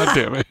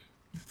damn it.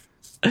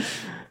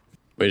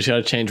 We just got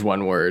to change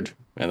one word,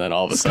 and then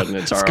all of a sudden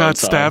it's our own Scott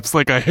song. Stapp's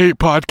like, I hate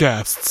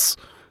podcasts.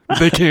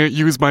 They can't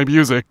use my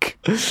music.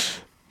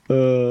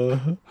 All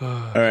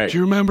right. Do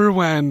you remember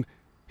when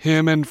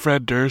him and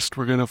Fred Durst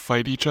were going to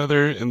fight each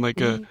other in like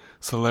a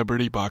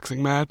celebrity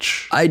boxing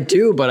match? I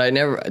do, but I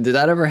never... Did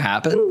that ever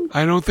happen?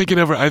 I don't think it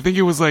ever... I think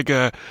it was like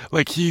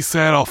he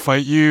said, I'll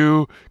fight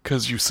you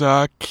because you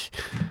suck.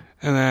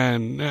 And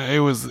then it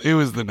was the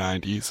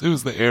 90s. It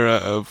was the era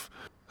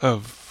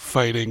of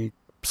fighting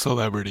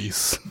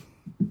celebrities.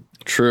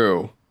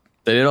 True.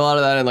 They did a lot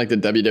of that in like the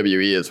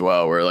WWE as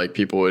well, where like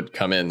people would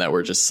come in that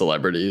were just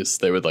celebrities.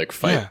 They would like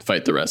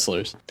fight the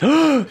wrestlers.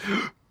 They're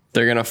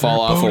gonna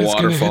fall off a Gonna hit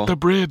waterfall. the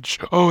bridge.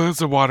 Oh,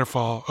 that's a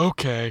waterfall.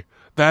 Okay,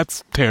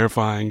 that's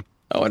terrifying.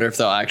 I wonder if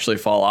they'll actually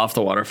fall off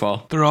the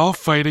waterfall. They're all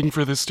fighting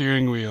for the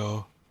steering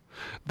wheel.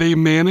 They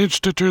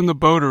managed to turn the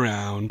boat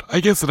around. I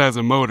guess it has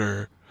a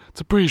motor.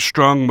 It's a pretty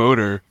strong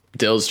motor.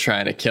 Dill's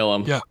trying to kill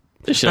him. Yeah,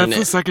 That's that's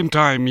the second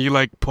time he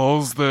like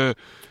pulls the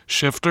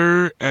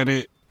shifter and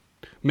it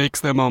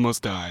makes them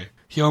almost die.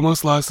 He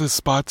almost lost his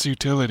Spot's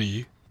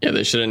utility. Yeah,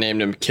 they should have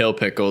named him Kill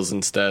Pickles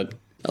instead.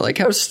 I like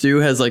how Stu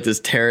has like this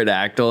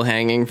pterodactyl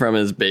hanging from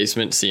his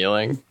basement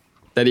ceiling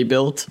that he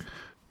built.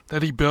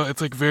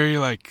 It's like very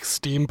like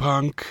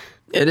steampunk.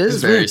 It is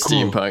It's very very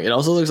cool. steampunk. It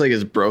also looks like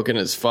it's broken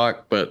as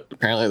fuck, but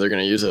apparently they're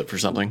going to use it for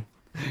something.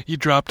 He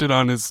dropped it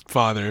on his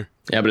father.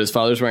 Yeah, but his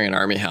father's wearing an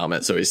army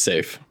helmet, so he's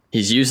safe.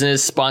 He's using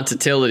his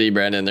spontatility,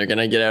 Brendan. They're going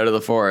to get out of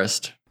the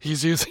forest.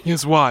 He's using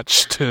his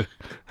watch to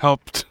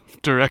help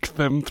direct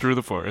them through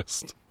the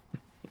forest.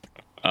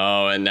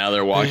 Oh, and now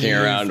they're walking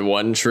around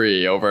one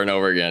tree over and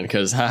over again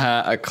because,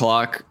 haha, a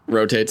clock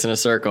rotates in a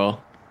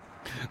circle.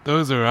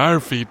 Those are our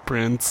feet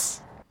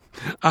prints.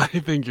 I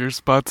think your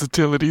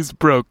Spotsitility's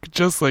broke,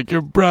 just like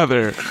your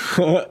brother.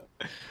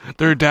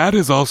 Their dad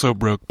is also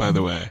broke, by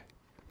the way.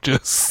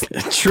 Just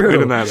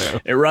true. That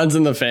out. It runs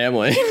in the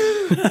family.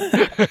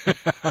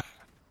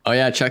 Oh,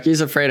 yeah,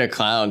 Chucky's afraid of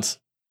clowns.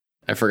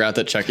 I forgot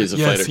that Chucky's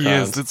afraid of clowns.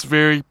 Yes, he is. It's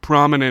very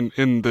prominent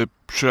in the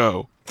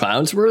show.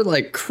 Clowns were,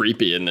 like,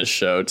 creepy in this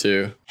show,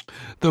 too.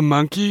 The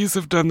monkeys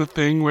have done the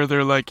thing where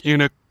they're, like,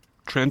 in a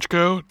trench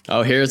coat.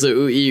 Oh, here's the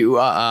ooh-ee,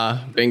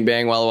 ooh-ah-ah, bing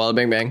bang, walla walla,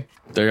 bing bang.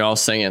 They're all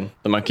singing.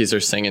 The monkeys are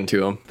singing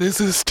to them.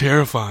 This is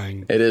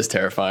terrifying. It is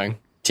terrifying.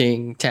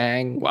 Ting,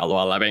 tang, walla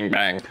walla, bing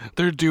bang.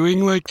 They're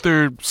doing, like,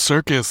 their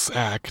circus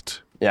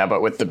act. Yeah,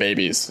 but with the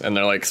babies. And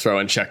they're, like,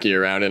 throwing Chucky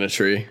around in a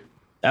tree.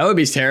 That would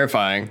be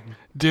terrifying.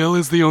 Dill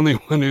is the only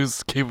one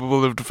who's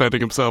capable of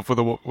defending himself with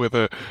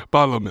a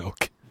bottle of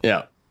milk.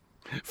 Yeah.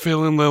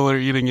 Phil and Lil are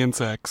eating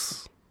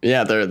insects.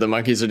 Yeah, the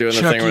monkeys are doing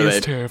the Chucky thing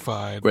is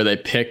terrified. Where they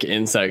pick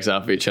insects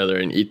off of each other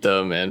and eat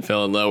them, and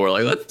Phil and Lil were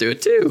like, let's do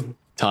it too.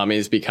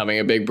 Tommy's becoming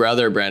a big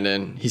brother,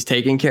 Brendan. He's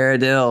taking care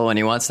of Dill when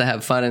he wants to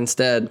have fun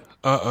instead.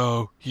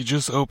 Uh-oh, he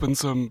just opened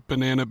some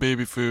banana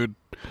baby food,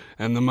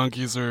 and the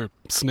monkeys are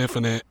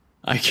sniffing it.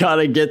 I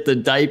gotta get the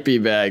diaper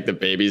bag. The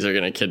babies are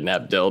gonna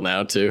kidnap Dill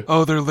now too.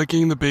 Oh, they're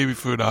licking the baby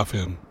food off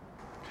him.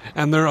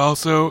 And they're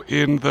also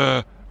in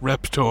the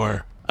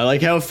Reptor. I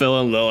like how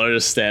Phil and Lil are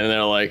just standing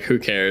there like, who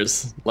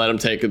cares? Let him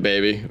take the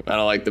baby. I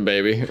don't like the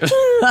baby.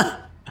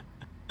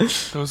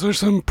 Those are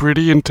some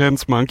pretty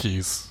intense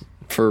monkeys.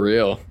 For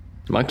real.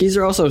 Monkeys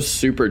are also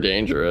super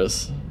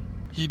dangerous.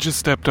 He just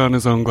stepped on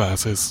his own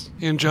glasses.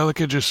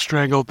 Angelica just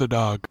strangled the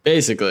dog.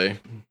 Basically.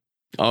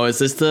 Oh, is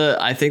this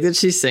I think that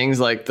she sings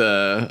like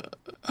oh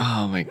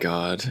my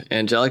God.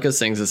 Angelica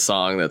sings a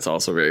song that's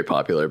also very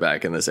popular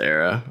back in this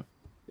era.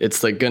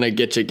 It's like, gonna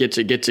get you, get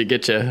you, get you,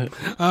 get you.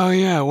 Oh,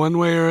 yeah, one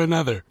way or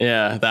another.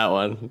 Yeah, that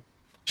one.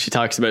 She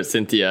talks about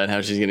Cynthia and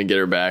how she's gonna get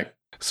her back.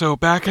 So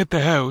back at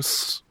the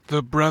house,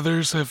 the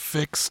brothers have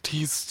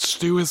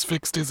Stu has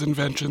fixed his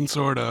invention,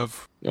 sort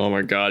of. Oh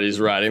my God,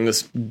 he's riding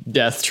this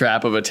death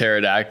trap of a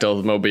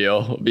pterodactyl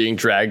mobile being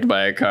dragged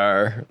by a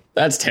car.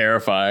 That's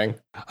terrifying.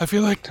 I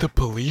feel like the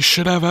police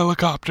should have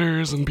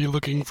helicopters and be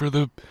looking for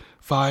the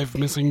 5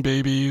 missing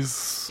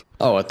babies.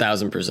 Oh,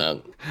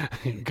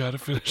 1,000%. Gotta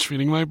finish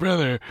feeding my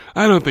brother.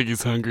 I don't think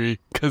he's hungry,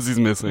 because he's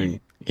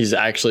missing. He's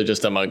actually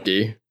just a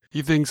monkey.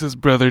 He thinks his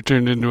brother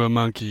turned into a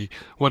monkey.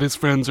 What his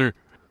friends are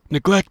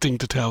neglecting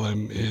to tell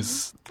him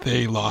is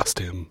they lost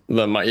him.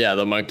 The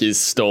monkeys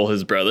stole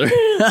his brother.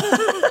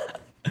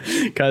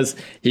 Because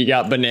he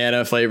got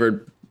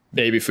banana-flavored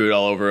baby food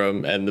all over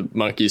him, and the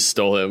monkeys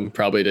stole him,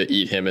 probably to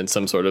eat him in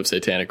some sort of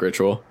satanic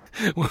ritual.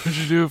 What would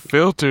you do if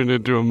Phil turned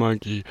into a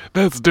monkey?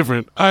 That's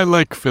different. I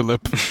like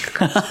Philip.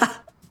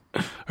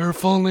 Her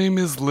full name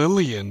is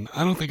Lillian.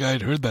 I don't think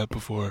I'd heard that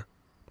before.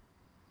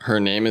 Her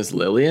name is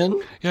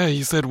Lillian? Yeah,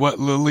 he said what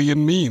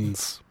Lillian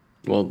means.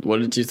 Well, what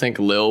did you think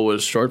Lil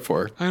was short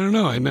for? I don't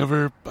know.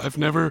 I've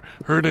never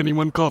heard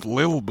anyone called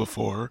Lil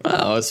before.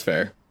 Oh, that's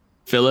fair.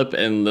 Philip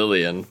and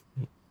Lillian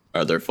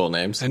are their full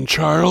names. And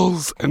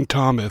Charles and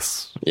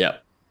Thomas.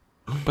 Yep.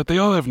 But they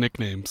all have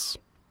nicknames.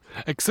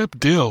 Except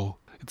Dill.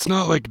 It's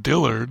not like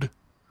Dillard.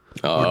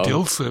 Or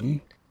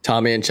Dilson.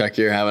 Tommy and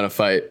Chucky are having a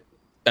fight.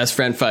 Best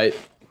friend fight.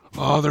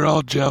 Oh, they're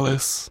all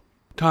jealous.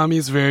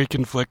 Tommy's very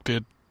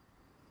conflicted.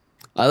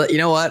 You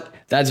know what?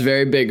 That's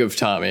very big of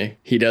Tommy.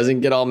 He doesn't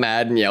get all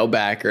mad and yell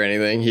back or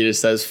anything. He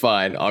just says,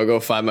 fine, I'll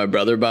go find my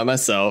brother by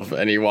myself.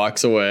 And he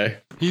walks away.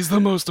 He's the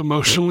most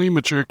emotionally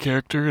mature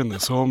character in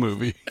this whole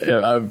movie.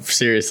 Yeah,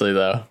 seriously,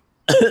 though.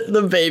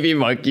 The baby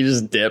monkey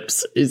just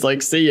dips. He's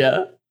like, see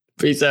ya.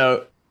 Peace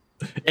out.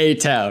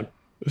 A-Town.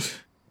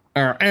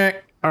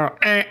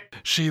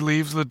 She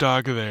leaves the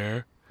dog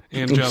there.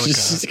 Angelica.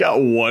 She's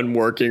got one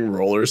working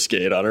roller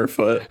skate on her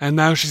foot. And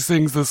now she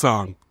sings the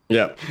song.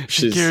 Yep.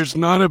 She cares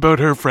not about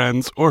her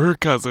friends or her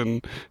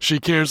cousin. She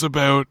cares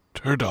about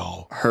her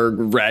doll. Her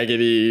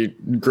raggedy,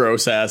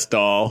 gross-ass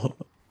doll.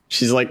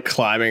 She's like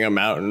climbing a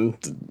mountain.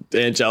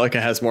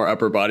 Angelica has more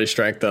upper body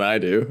strength than I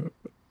do.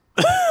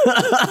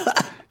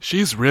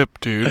 She's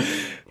ripped, dude.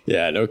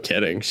 Yeah, no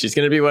kidding. She's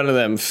going to be one of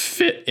them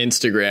fit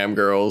Instagram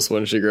girls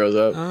when she grows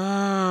up.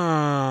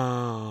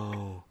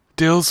 Oh.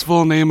 Dill's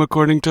full name,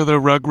 according to the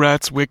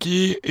Rugrats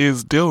wiki,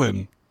 is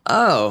Dylan.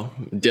 Oh,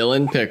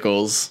 Dylan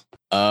Pickles.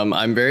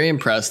 I'm very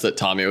impressed that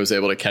Tommy was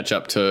able to catch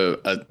up to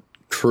a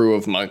crew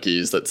of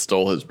monkeys that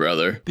stole his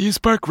brother. These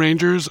park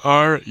rangers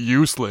are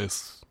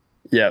useless.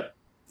 Yep,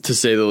 to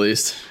say the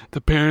least.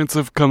 The parents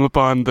have come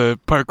upon the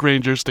park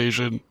ranger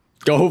station.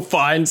 Go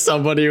find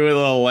somebody with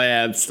a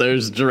lance.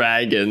 There's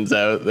dragons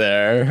out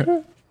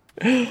there.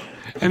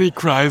 And he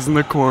cries in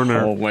the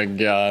corner. Oh my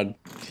God.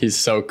 He's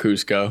so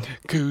Cusco.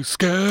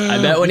 Cusco.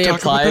 I bet when he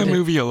applied about that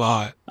movie a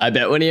lot. I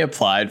bet when he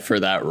applied for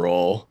that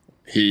role,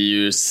 he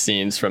used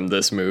scenes from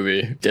this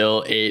movie.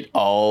 Dill drank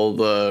all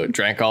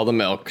the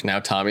milk. Now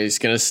Tommy's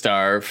gonna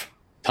starve.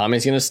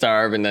 Tommy's gonna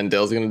starve, and then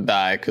Dill's gonna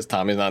die because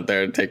Tommy's not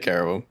there to take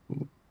care of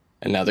him.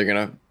 And now they're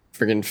gonna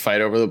freaking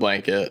fight over the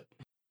blanket.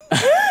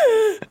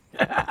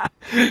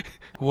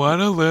 What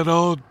a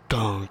little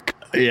donk.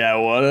 Yeah,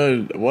 what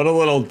a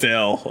little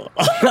dill.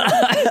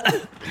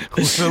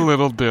 What a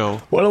little dill.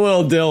 What a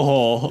little dill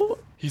hole.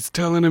 He's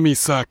telling him he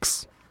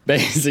sucks.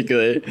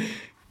 Basically.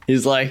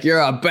 He's like,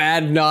 you're a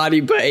bad, naughty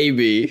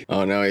baby.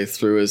 Oh no, he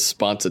threw his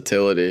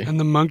sponsibility. And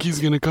the monkey's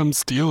gonna come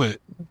steal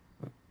it.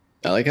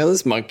 I like how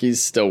this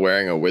monkey's still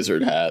wearing a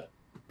wizard hat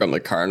from the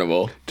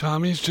carnival.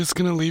 Tommy's just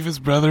gonna leave his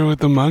brother with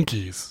the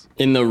monkeys.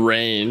 In the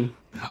rain.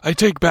 I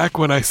take back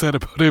what I said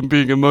about him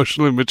being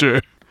emotionally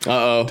mature.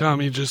 Uh-oh.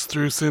 Tommy just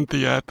threw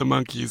Cynthia at the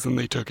monkeys and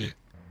they took it.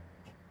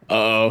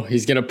 Uh-oh.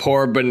 He's gonna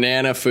pour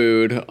banana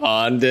food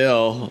on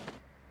Dill.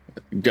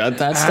 Got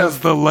that stuff? As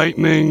the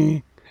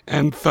lightning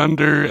and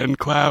thunder and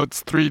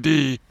clouds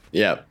 3D.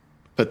 Yep.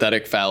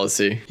 Pathetic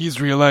fallacy.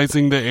 He's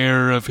realizing the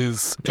error of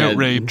his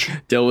outrage.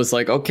 Dill was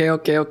like, okay.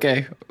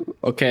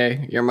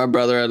 Okay, you're my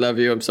brother. I love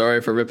you. I'm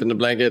sorry for ripping the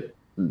blanket.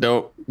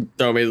 Don't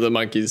throw me to the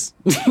monkeys.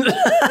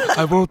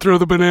 I won't throw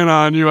the banana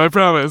on you, I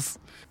promise.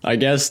 I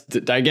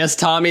guess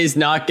Tommy's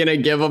not gonna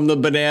give him the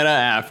banana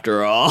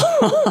after all.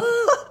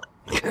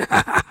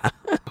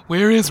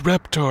 Where is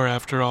Reptor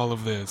after all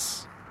of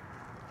this?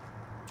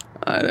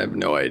 I have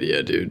no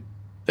idea, dude.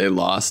 They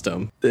lost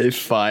him. They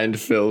find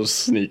Phil's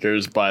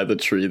sneakers by the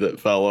tree that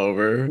fell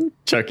over.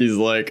 Chucky's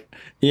like,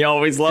 he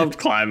always loved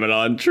climbing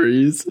on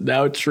trees.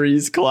 Now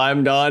trees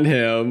climbed on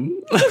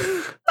him.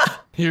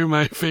 You're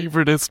my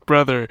favoriteest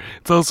brother.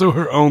 It's also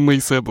her only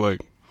sibling.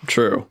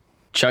 True.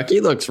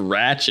 Chucky looks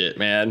ratchet,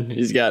 man.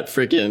 He's got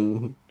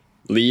freaking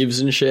leaves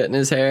and shit in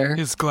his hair.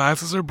 His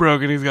glasses are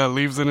broken. He's got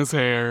leaves in his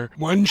hair.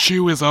 One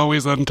shoe is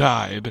always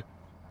untied.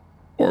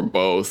 Or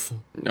both.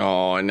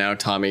 Oh, and now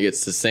Tommy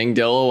gets to sing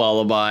Dill a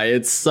lullaby.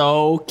 It's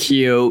so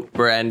cute,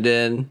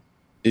 Brendan.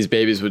 These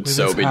babies would With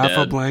so his be half dead.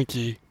 a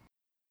blankie.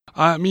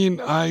 I mean,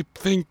 I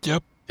think,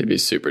 yep. They'd be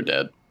super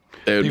dead.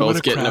 They would They both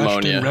would've get crashed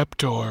pneumonia. in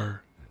Reptor.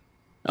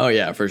 Oh,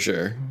 yeah, for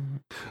sure.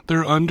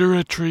 They're under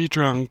a tree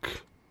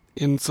trunk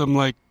in some,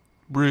 like,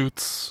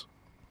 roots.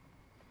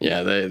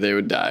 Yeah, they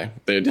would die.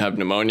 They'd have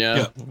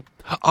pneumonia.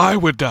 Yeah. I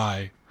would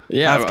die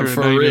Yeah, after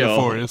for a night in real.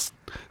 the forest.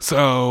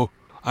 So,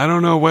 I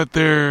don't know what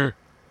they're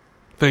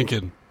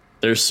thinking.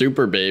 They're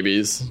super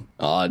babies.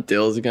 Aw,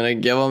 Dill's gonna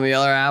give them the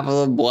other half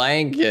of the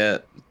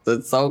blanket.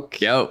 That's so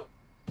cute.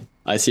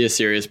 I see a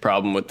serious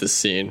problem with this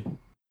scene.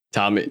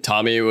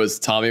 Tommy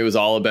was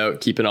all about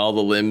keeping all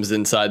the limbs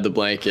inside the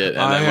blanket,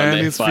 and then when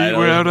they his finally, feet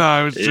were out.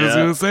 I was just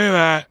gonna say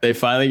that. They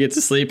finally get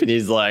to sleep, and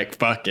he's like,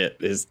 "Fuck it."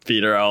 His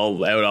feet are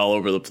all out all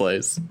over the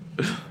place.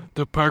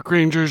 The park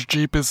ranger's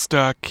Jeep is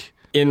stuck.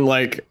 In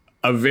like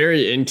a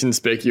very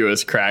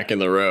inconspicuous crack in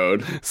the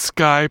road.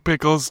 Sky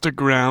pickles to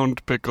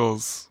ground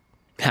pickles.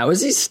 How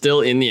is he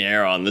still in the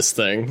air on this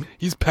thing?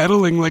 He's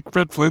pedaling like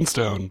Fred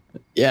Flintstone.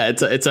 Yeah,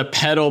 it's a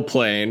pedal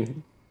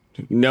plane.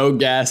 No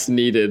gas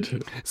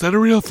needed. Is that a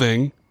real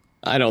thing?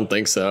 I don't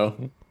think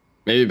so.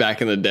 Maybe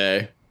back in the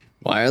day.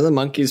 Why are the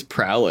monkeys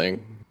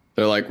prowling?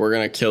 They're like, we're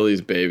gonna kill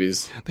these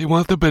babies. They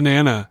want the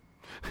banana.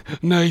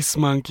 Nice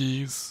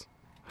monkeys.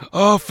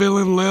 Oh, Phil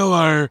and Lil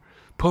are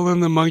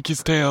pulling the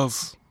monkeys'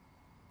 tails.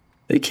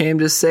 They came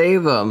to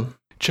save them.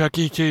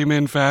 Chucky came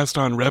in fast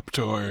on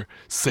Reptor,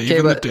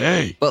 saving the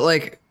day. But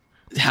like,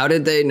 how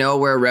did they know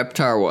where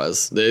Reptar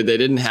was? They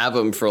didn't have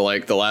him for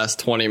like the last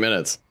 20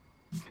 minutes.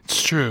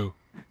 It's true.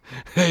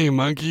 Hey,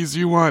 monkeys,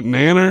 you want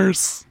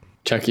nanners?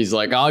 Chucky's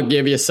like, I'll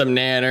give you some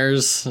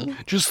nanners.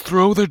 Just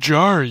throw the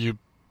jar, you...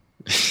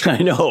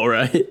 I know,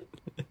 right?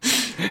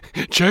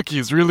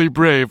 Chucky's really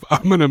brave.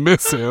 I'm gonna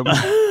miss him.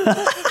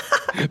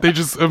 They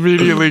just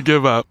immediately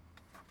give up.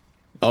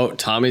 Oh,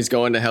 Tommy's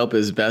going to help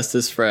his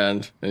bestest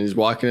friend, and he's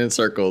walking in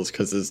circles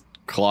because his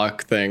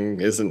clock thing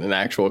isn't an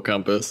actual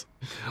compass.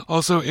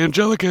 Also,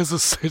 Angelica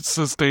has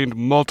sustained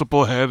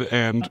multiple head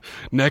and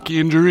neck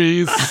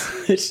injuries.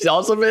 She's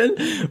also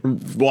been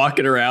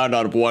walking around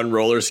on one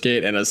roller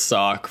skate and a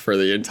sock for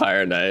the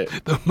entire night.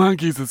 The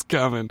monkeys is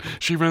coming.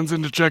 She runs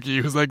into Chucky,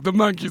 who's like, the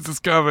monkeys is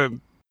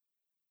coming.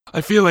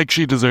 I feel like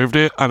she deserved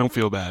it. I don't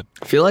feel bad.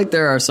 I feel like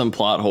there are some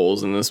plot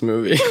holes in this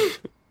movie.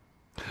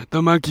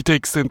 The monkey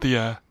takes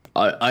Cynthia.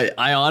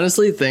 I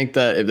honestly think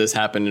that if this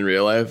happened in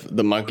real life,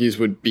 the monkeys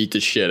would beat the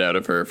shit out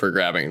of her for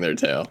grabbing their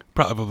tail.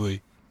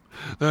 Probably.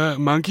 The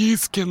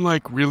monkeys can,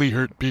 like, really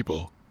hurt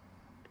people.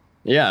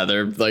 Yeah,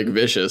 they're, like,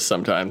 vicious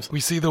sometimes.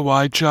 We see the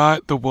wide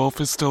shot. The wolf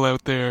is still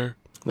out there.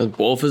 The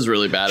wolf is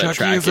really bad at tracking,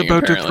 Chucky is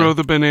about apparently. to throw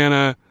the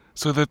banana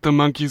so that the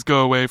monkeys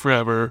go away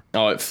forever.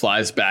 Oh, it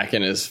flies back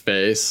in his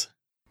face.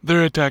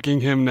 They're attacking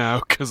him now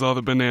because all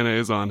the banana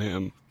is on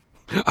him.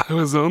 I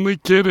was only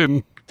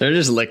kidding. They're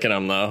just licking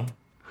him, though.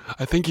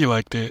 I think he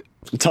liked it.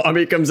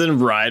 Tommy comes in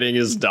riding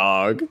his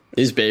dog.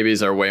 These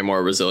babies are way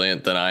more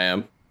resilient than I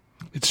am.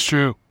 It's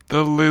true.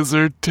 The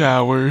lizard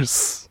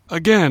towers.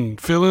 Again,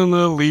 Phil and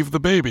Lil leave the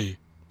baby.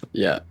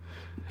 Yeah.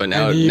 But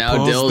now And he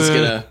pulls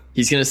Dill's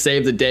he's gonna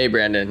save the day,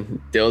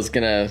 Brandon. Dill's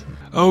gonna...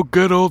 Oh,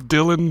 good old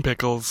Dylan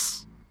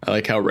Pickles. I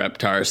like how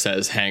Reptar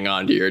says, hang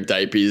on to your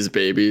diapies,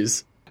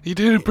 babies. He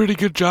did a pretty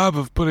good job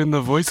of putting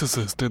the voice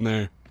assist in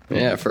there.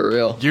 Yeah, for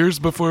real. Years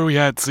before we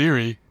had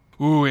Siri.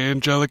 Ooh,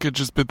 Angelica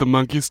just bit the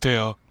monkey's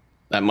tail.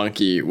 That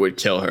monkey would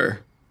kill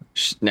her.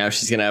 Now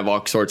she's going to have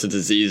all sorts of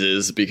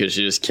diseases because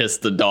she just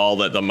kissed the doll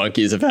that the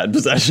monkeys have had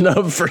possession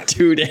of for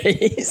 2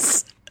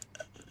 days.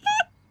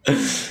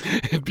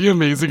 It'd be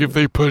amazing if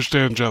they pushed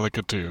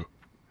Angelica too.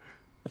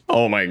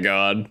 Oh my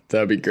god,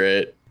 that'd be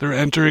great. They're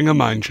entering a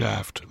mine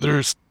shaft.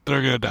 They're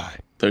gonna die.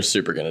 They're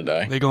super gonna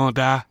die. They gonna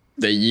die.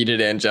 They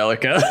yeeted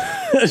Angelica.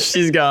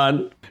 She's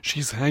gone.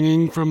 She's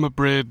hanging from a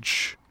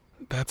bridge.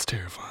 That's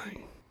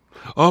terrifying.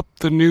 Oh,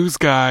 the news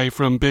guy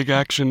from Big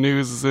Action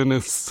News is in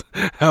his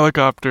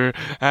helicopter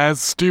as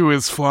Stu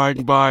is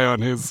flying by on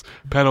his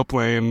pedal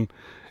plane,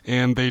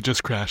 and they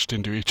just crashed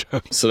into each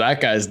other. So that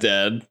guy's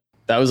dead.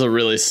 That was a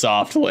really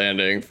soft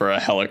landing for a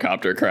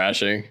helicopter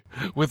crashing.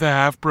 With a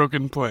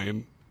half-broken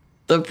plane.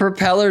 The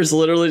propellers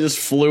literally just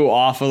flew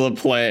off of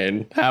the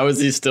plane. How is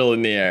he still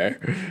in the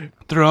air?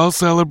 They're all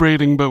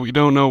celebrating, but we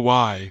don't know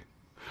why.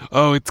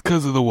 Oh, it's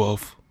because of the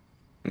wolf.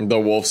 The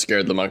wolf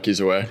scared the monkeys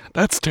away.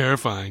 That's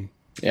terrifying.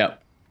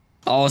 Yep.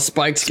 Oh,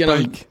 Spike's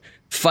gonna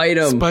fight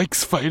him.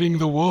 Spike's fighting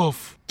the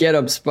wolf. Get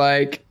him,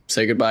 Spike.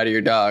 Say goodbye to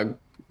your dog.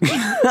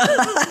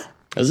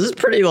 This is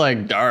pretty,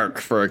 dark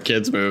for a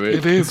kid's movie.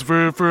 It is,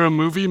 for a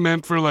movie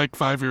meant for,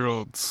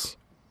 5-year-olds.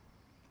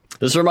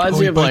 This reminds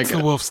me of,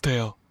 the wolf's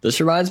tail. This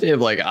reminds me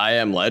of, I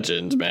Am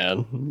Legend,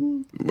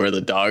 man. Where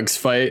the dogs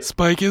fight.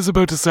 Spike is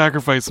about to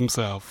sacrifice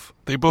himself.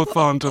 They both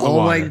fall into the water.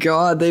 Oh my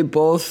god, they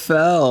both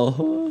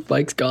fell.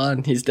 Spike's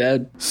gone. He's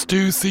dead.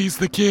 Stu sees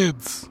the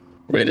kids.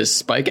 Wait, is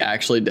Spike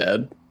actually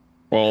dead?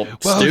 Well, he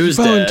Stu's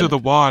fell dead. into the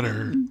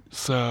water,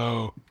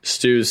 so...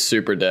 Stu's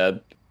super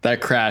dead. That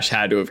crash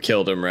had to have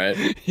killed him,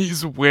 right?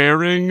 He's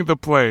wearing the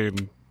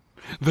plane.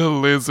 The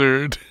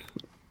lizard.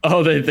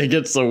 Oh, they think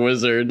it's the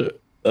wizard.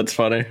 That's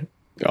funny.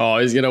 Oh,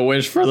 he's gonna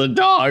wish for the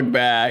dog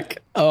back.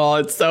 Oh,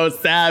 it's so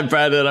sad,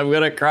 Brendan. I'm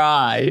gonna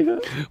cry.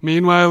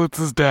 Meanwhile, it's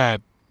his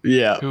dad.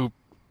 Yeah. Who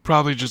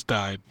probably just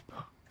died.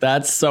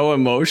 That's so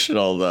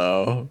emotional,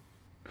 though.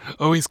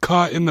 Oh, he's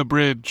caught in the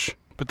bridge,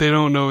 but they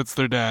don't know it's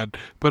their dad.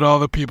 But all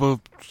the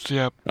people,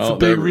 yep. It's a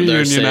big they're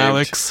reunion, saved.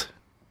 Alex.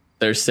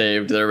 They're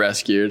saved. They're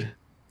rescued.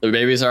 The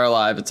babies are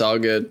alive. It's all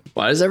good.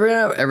 Why does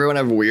everyone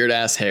have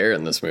weird-ass hair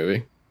in this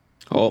movie?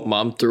 Oh,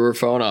 mom threw her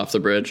phone off the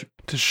bridge.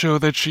 To show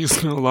that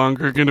she's no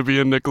longer going to be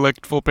a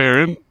neglectful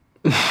parent.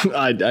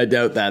 I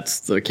doubt that's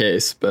the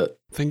case, but...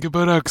 Think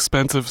about how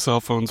expensive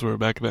cell phones were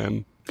back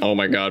then. Oh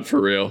my god, for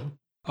real.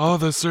 Oh,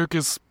 the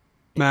circus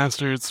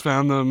masters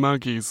found the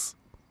monkeys.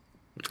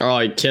 Oh,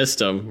 he kissed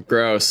him.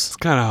 Gross. It's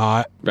kind of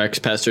hot. Rex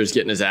Pester's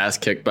getting his ass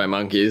kicked by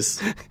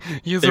monkeys.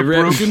 He has a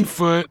broken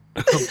foot,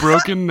 a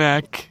broken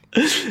neck.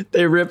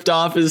 They ripped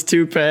off his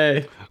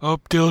toupee. Oh,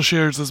 Dill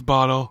shares his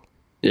bottle.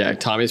 Yeah,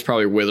 Tommy's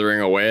probably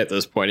withering away at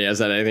this point. He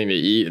hasn't had anything to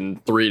eat in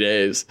 3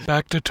 days.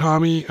 Back to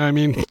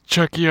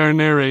Chucky, our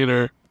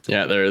narrator.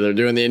 Yeah, they're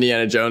doing the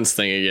Indiana Jones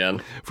thing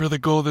again. For the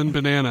golden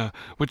banana,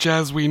 which,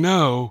 as we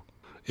know,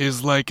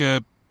 is like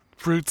a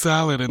fruit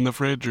salad in the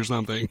fridge or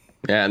something.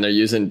 Yeah, and they're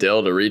using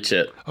dill to reach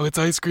it. Oh, it's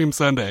ice cream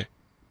sundae.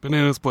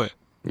 Banana split.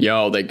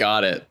 Yo, they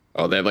got it.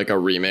 Oh, they have a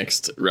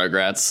remixed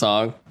Rugrats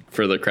song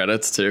for the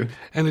credits, too.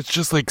 And it's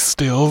just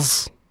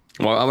stills.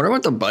 Well, I wonder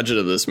what the budget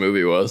of this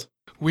movie was.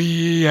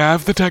 We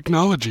have the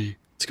technology.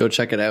 Let's go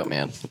check it out,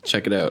 man.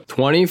 Check it out.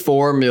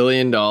 $24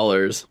 million.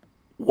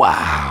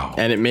 Wow.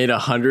 And it made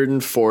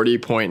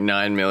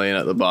 $140.9 million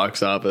at the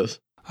box office.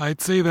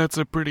 I'd say that's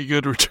a pretty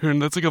good return.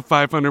 That's like a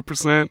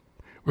 500%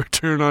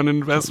 return on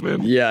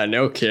investment. Yeah,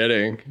 no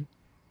kidding.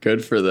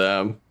 Good for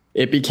them.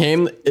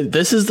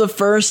 This is the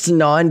first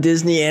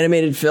non-Disney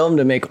animated film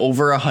to make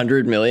over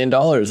 $100 million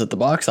at the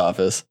box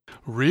office.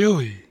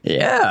 Really?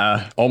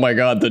 Yeah. Oh my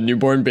god, the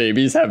newborn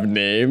babies have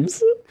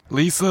names?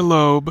 Lisa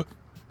Loeb,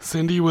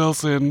 Cindy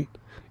Wilson,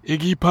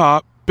 Iggy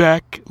Pop,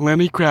 Beck,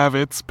 Lenny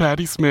Kravitz,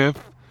 Patti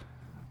Smith.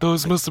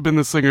 Those must have been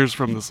the singers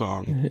from the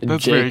song.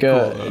 That's very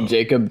cool.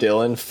 Jacob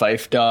Dylan,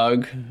 Fife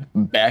Dog,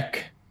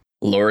 Beck,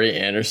 Laurie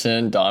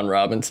Anderson, Don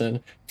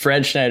Robinson,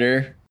 Fred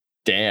Schneider.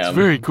 Damn. It's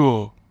very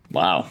cool.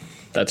 Wow.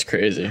 That's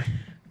crazy.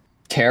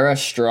 Tara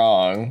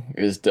Strong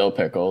is Dill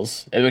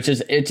Pickles, which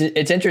is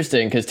it's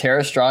interesting because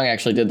Tara Strong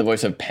actually did the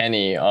voice of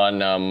Penny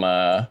on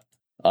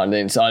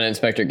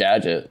Inspector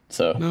Gadget.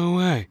 So no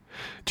way.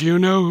 Do you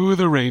know who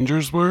the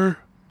Rangers were?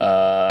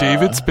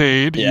 David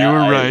Spade. Yeah, you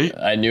were right.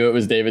 I knew it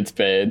was David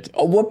Spade.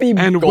 Oh, Whoopi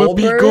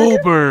Whoopi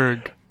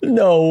Goldberg.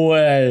 No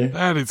way.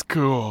 That is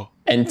cool.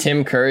 And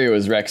Tim Curry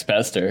was Rex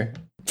Pester.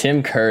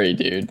 Tim Curry,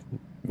 dude.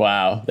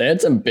 Wow, they had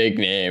some big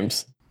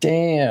names.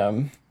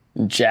 Damn.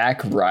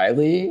 Jack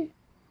Riley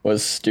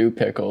was Stu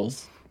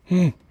Pickles.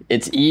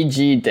 It's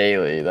E.G.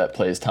 Daily that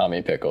plays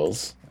Tommy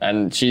Pickles,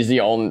 and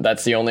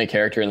that's the only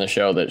character in the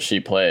show that she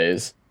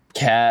plays.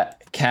 Kath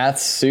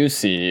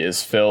Soucie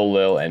is Phil,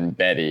 Lil, and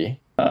Betty.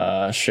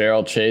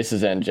 Cheryl Chase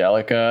is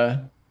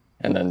Angelica,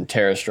 and then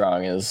Tara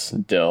Strong is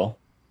Dill.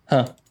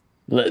 Huh.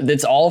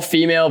 It's all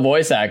female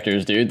voice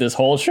actors, dude. This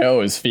whole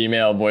show is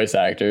female voice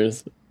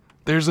actors.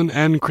 There's an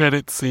end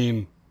credit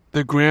scene.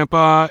 The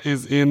grandpa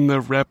is in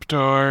the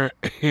Reptar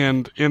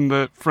and in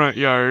the front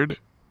yard.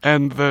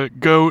 and the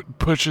goat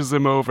pushes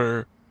him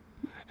over,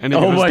 and he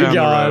goes my down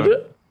God. the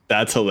road.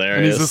 That's And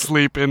hilarious. he's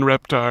asleep in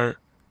Reptar.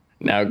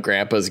 Now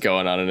Grandpa's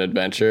going on an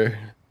adventure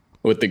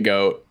with the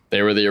goat.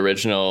 They were the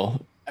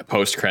original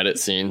post-credit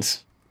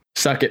scenes.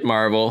 Suck it,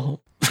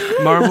 Marvel.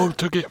 Marvel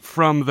took it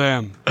from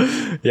them.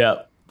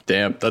 Yeah.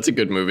 Damn, that's a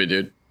good movie,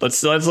 dude.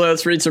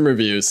 Let's read some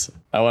reviews.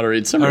 I want to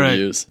read some All right.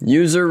 reviews.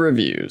 User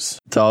reviews.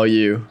 It's all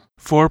you.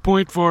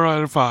 4.4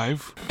 out of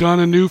 5.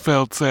 Donna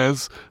Neufeld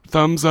says,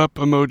 thumbs up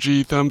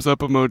emoji, thumbs up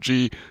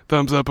emoji,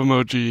 thumbs up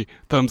emoji,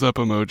 thumbs up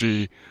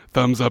emoji,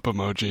 thumbs up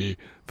emoji,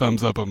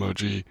 thumbs up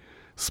emoji,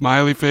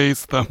 smiley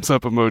face, thumbs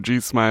up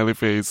emoji, smiley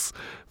face,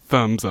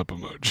 thumbs up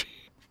emoji.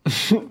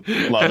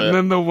 Love And it.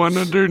 then the one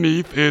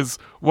underneath is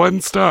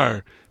 1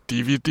 star.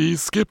 DVD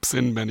skips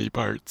in many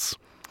parts.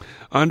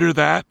 Under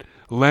that,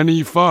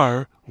 Leonard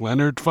Farr,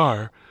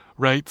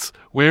 writes,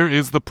 where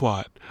is the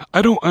plot?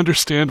 I don't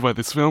understand why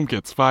this film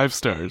gets 5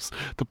 stars.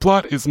 The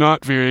plot is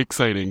not very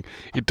exciting.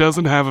 It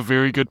doesn't have a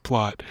very good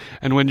plot.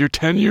 And when you're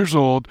 10 years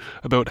old,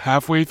 about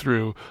halfway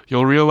through,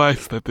 you'll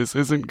realize that this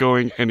isn't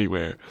going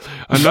anywhere.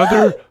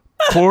 Another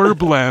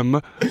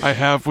problem I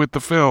have with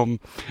the film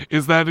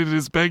is that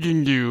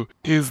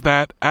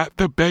at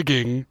the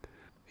begging,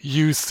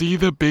 you see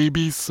the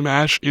baby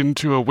smash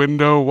into a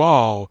window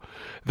wall.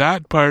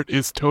 That part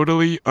is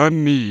totally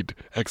unneed! !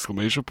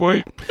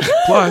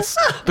 Plus,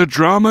 the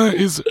drama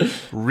is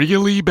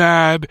really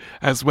bad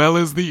as well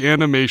as the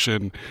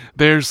animation.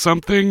 There's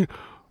something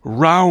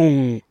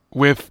wrong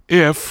with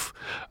If.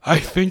 I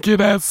think it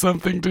has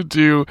something to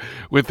do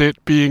with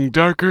it being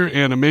darker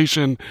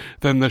animation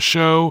than the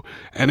show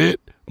and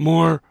it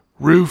more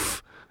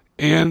roof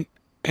and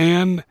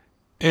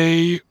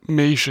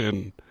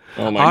animation.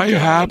 Oh my God.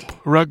 hap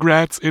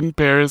Rugrats in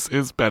Paris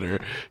is better.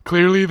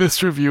 Clearly,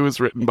 this review is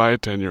written by a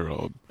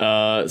 10-year-old.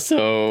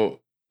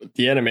 So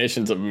the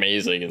animation's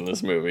amazing in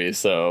this movie,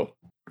 so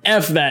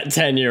F that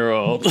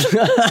 10-year-old.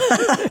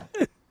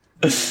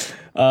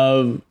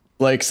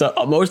 So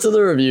most of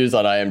the reviews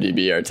on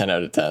IMDb are 10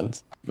 out of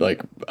 10s.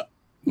 Like,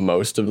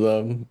 most of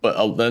them.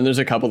 But then there's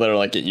a couple that are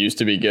like, it used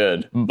to be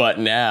good. But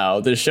now,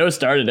 the show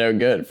started out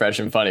good, fresh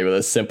and funny, with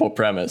a simple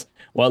premise.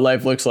 What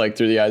life looks like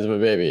through the eyes of a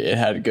baby. It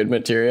had good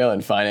material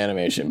and fine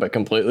animation, but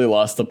completely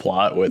lost the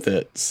plot with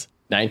its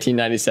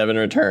 1997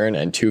 return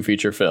and 2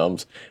 feature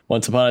films.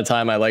 Once upon a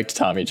time, I liked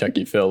Tommy,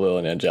 Chucky, Phil, Lil,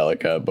 and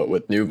Angelica, but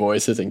with new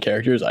voices and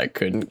characters, I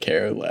couldn't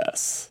care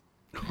less.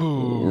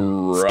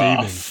 Ooh,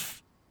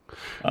 Rough.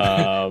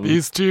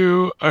 These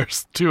two are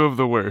 2 of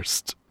the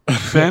worst.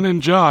 Ben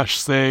and Josh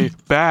say,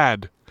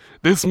 bad.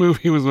 This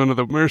movie was one of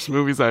the worst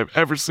movies I've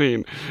ever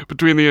seen.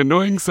 Between the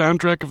annoying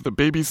soundtrack of the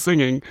baby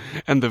singing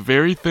and the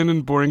very thin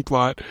and boring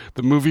plot,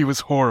 the movie was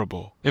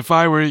horrible. If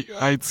I were,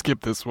 I'd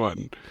skip this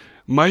one.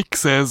 Mike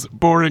says,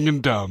 boring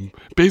and dumb.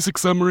 Basic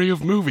summary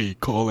of movie, :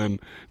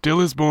 Dill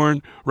is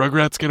born,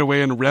 Rugrats get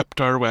away in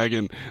Reptar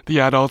wagon, the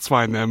adults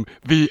find them,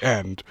 the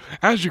end.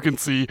 As you can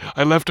see,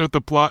 I left out the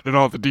plot and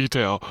all the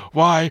detail.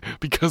 Why?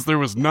 Because there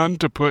was none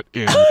to put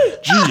in.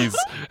 Jeez,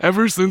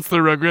 ever since the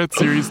Rugrats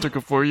series took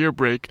a 4-year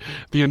break,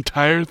 the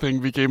entire thing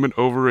became an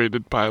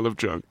overrated pile of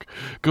junk.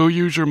 Go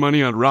use your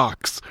money on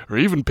rocks, or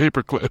even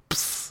paper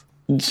clips.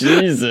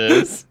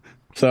 Jesus.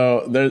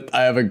 So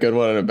I have a good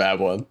one and a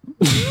bad one.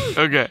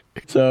 Okay.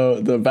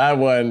 So the bad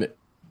one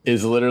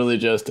is literally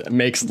just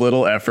makes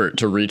little effort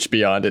to reach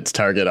beyond its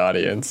target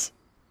audience.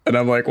 And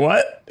I'm like,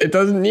 what? It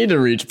doesn't need to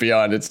reach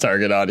beyond its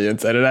target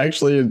audience. And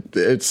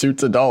it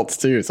suits adults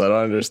too. So I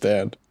don't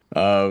understand.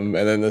 And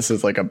then this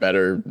is like a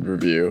better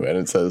review, and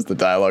it says the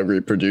dialogue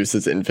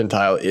reproduces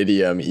infantile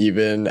idiom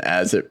even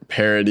as it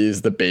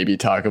parodies the baby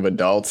talk of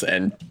adults,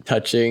 and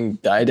touching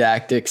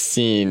didactic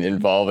scene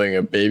involving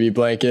a baby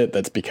blanket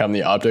that's become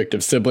the object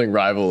of sibling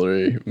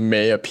rivalry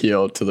may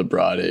appeal to the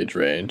broad age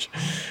range.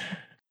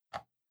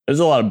 There's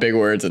a lot of big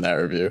words in that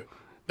review.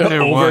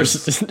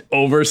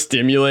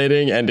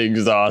 Overstimulating and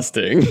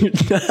exhausting.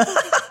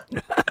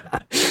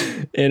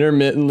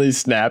 Intermittently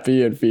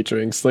snappy and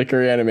featuring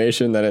slicker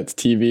animation than its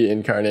TV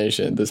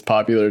incarnation, this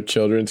popular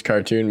children's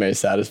cartoon may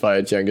satisfy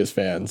its youngest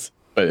fans,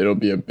 but it'll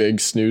be a big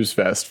snooze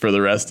fest for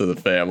the rest of the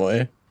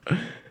family.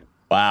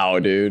 Wow,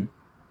 dude.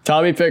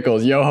 Tommy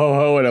Pickles, yo ho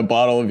ho, and a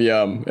bottle of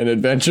yum. An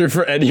adventure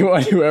for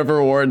anyone who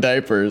ever wore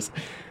diapers.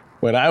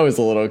 When I was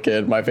a little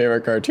kid, my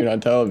favorite cartoon on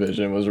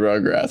television was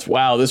Rugrats.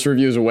 Wow, this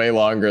review is way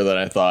longer than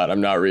I thought.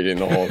 I'm not reading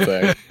the whole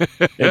thing.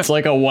 It's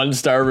like a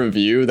 1-star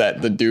review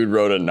that the dude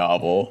wrote a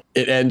novel.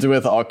 It ends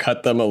with, I'll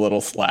cut them a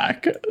little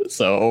slack.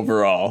 So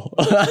overall.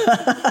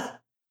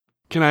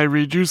 Can I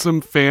read you some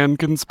fan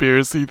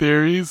conspiracy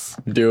theories?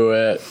 Do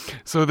it.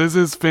 So this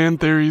is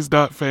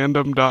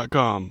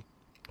fantheories.fandom.com.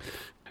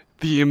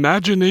 The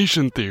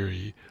imagination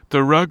theory. The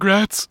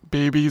Rugrats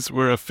babies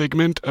were a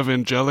figment of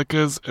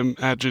Angelica's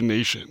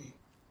imagination.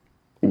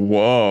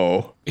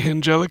 Whoa.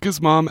 Angelica's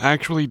mom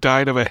actually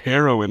died of a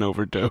heroin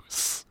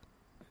overdose.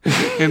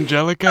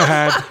 Angelica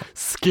had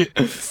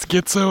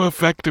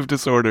schizoaffective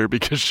disorder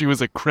because she was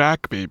a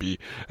crack baby.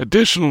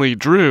 Additionally,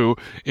 Drew,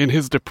 in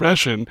his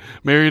depression,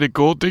 married a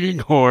gold-digging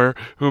whore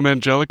whom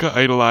Angelica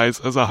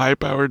idolized as a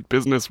high-powered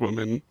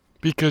businesswoman.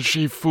 because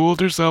she fooled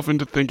herself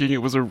into thinking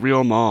it was a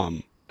real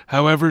mom.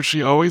 However,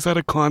 she always had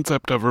a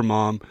concept of her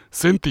mom,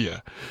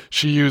 Cynthia.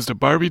 She used a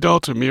Barbie doll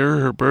to mirror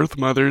her birth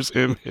mother's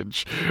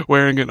image,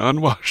 wearing an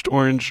unwashed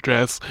orange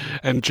dress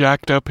and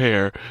jacked up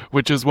hair,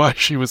 which is why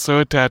she was so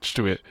attached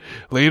to it.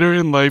 Later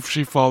in life,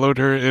 she followed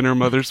her in her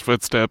mother's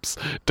footsteps,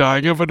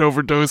 dying of an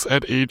overdose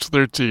at age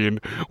 13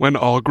 when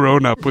All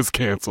Grown Up was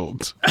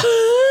canceled.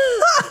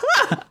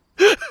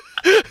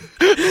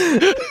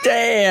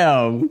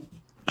 Damn!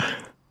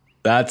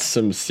 That's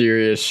some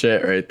serious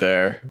shit right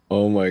there.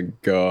 Oh my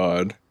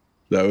god.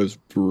 That was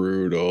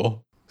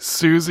brutal.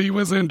 Susie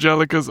was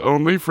Angelica's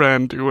only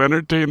friend who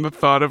entertained the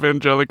thought of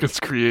Angelica's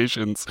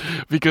creations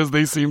because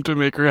they seemed to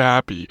make her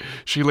happy.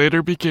 She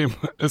later became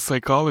a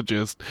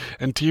psychologist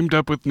and teamed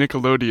up with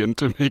Nickelodeon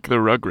to make the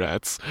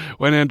Rugrats.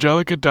 When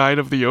Angelica died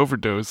of the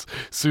overdose,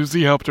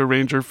 Susie helped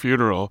arrange her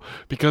funeral.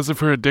 Because of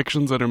her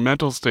addictions and her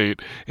mental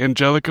state,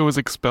 Angelica was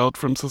expelled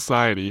from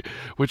society,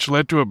 which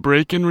led to a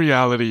break in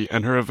reality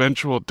and her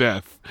eventual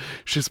death.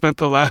 She spent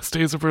the last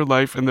days of her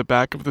life in the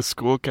back of the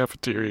school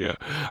cafeteria,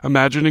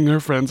 imagining her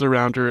friends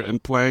around her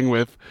and playing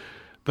with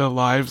the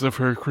lives of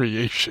her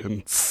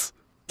creations.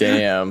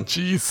 Damn.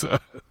 Jesus,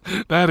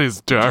 that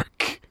is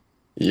dark.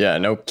 Yeah,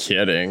 no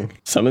kidding.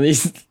 Some of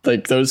these,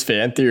 like, those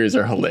fan theories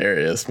are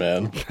hilarious,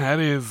 man.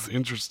 That is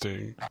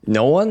interesting.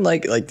 No one,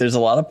 like, there's a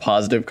lot of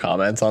positive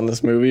comments on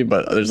this movie,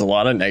 but there's a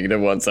lot of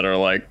negative ones that are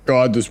like,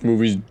 God, this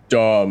movie's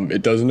dumb.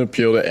 It doesn't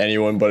appeal to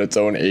anyone but its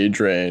own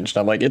age range. And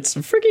I'm like, it's a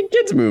freaking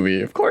kids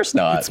movie. Of course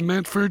not. It's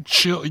meant for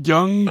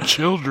young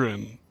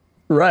children.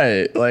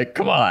 Right. Like,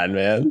 come on,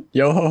 man.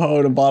 Yo ho ho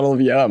and a bottle of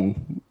yum.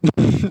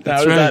 How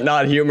is that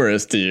not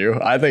humorous to you?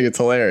 I think it's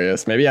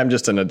hilarious. Maybe I'm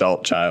just an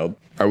adult child.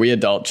 Are we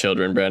adult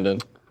children, Brandon?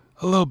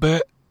 A little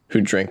bit.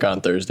 Who drink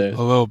on Thursdays?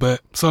 A little bit.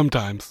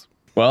 Sometimes.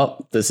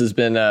 Well, this has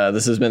been the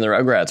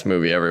Rugrats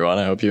movie, everyone.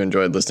 I hope you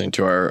enjoyed listening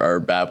to our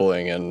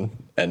babbling and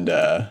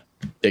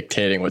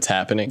dictating what's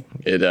happening.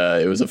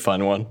 It was a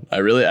fun one. I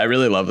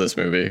really love this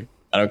movie.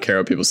 I don't care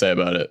what people say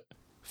about it.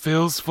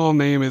 Phil's full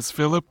name is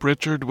Philip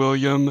Richard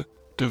William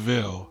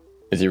DeVille.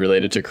 Is he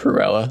related to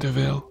Cruella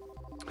DeVille?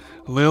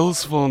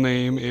 Lil's full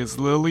name is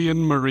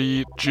Lillian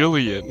Marie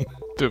Jillian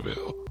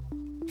DeVille.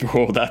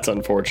 Oh, that's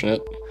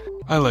unfortunate.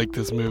 I like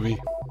this movie.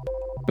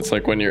 It's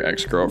like when your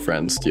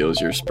ex-girlfriend steals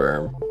your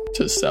sperm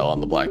to sell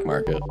on the black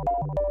market.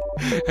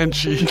 And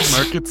she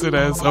markets it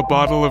as a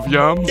bottle of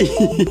yum?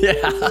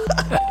 Yeah.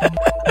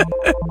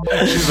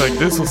 She's like,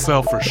 this will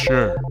sell for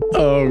sure.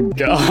 Oh,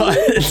 God.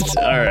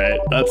 All right.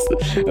 I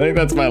think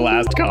that's my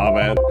last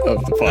comment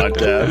of the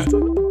podcast.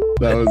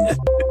 That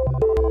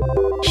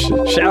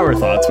was shower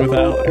thoughts with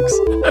Alex.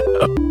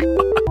 Oh,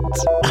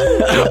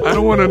 God. I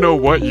don't want to know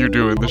what you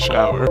do in the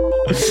shower.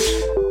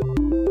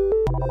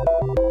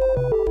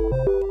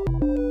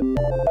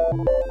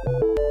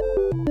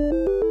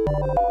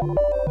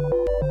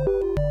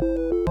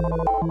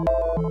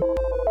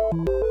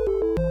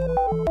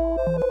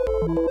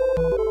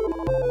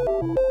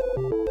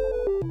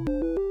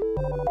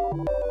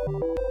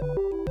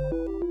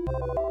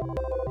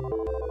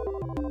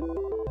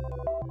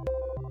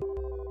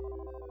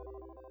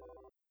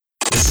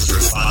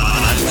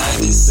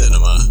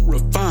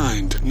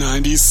 Refined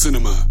 90s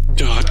Cinema.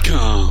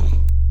 Refined90cinema.com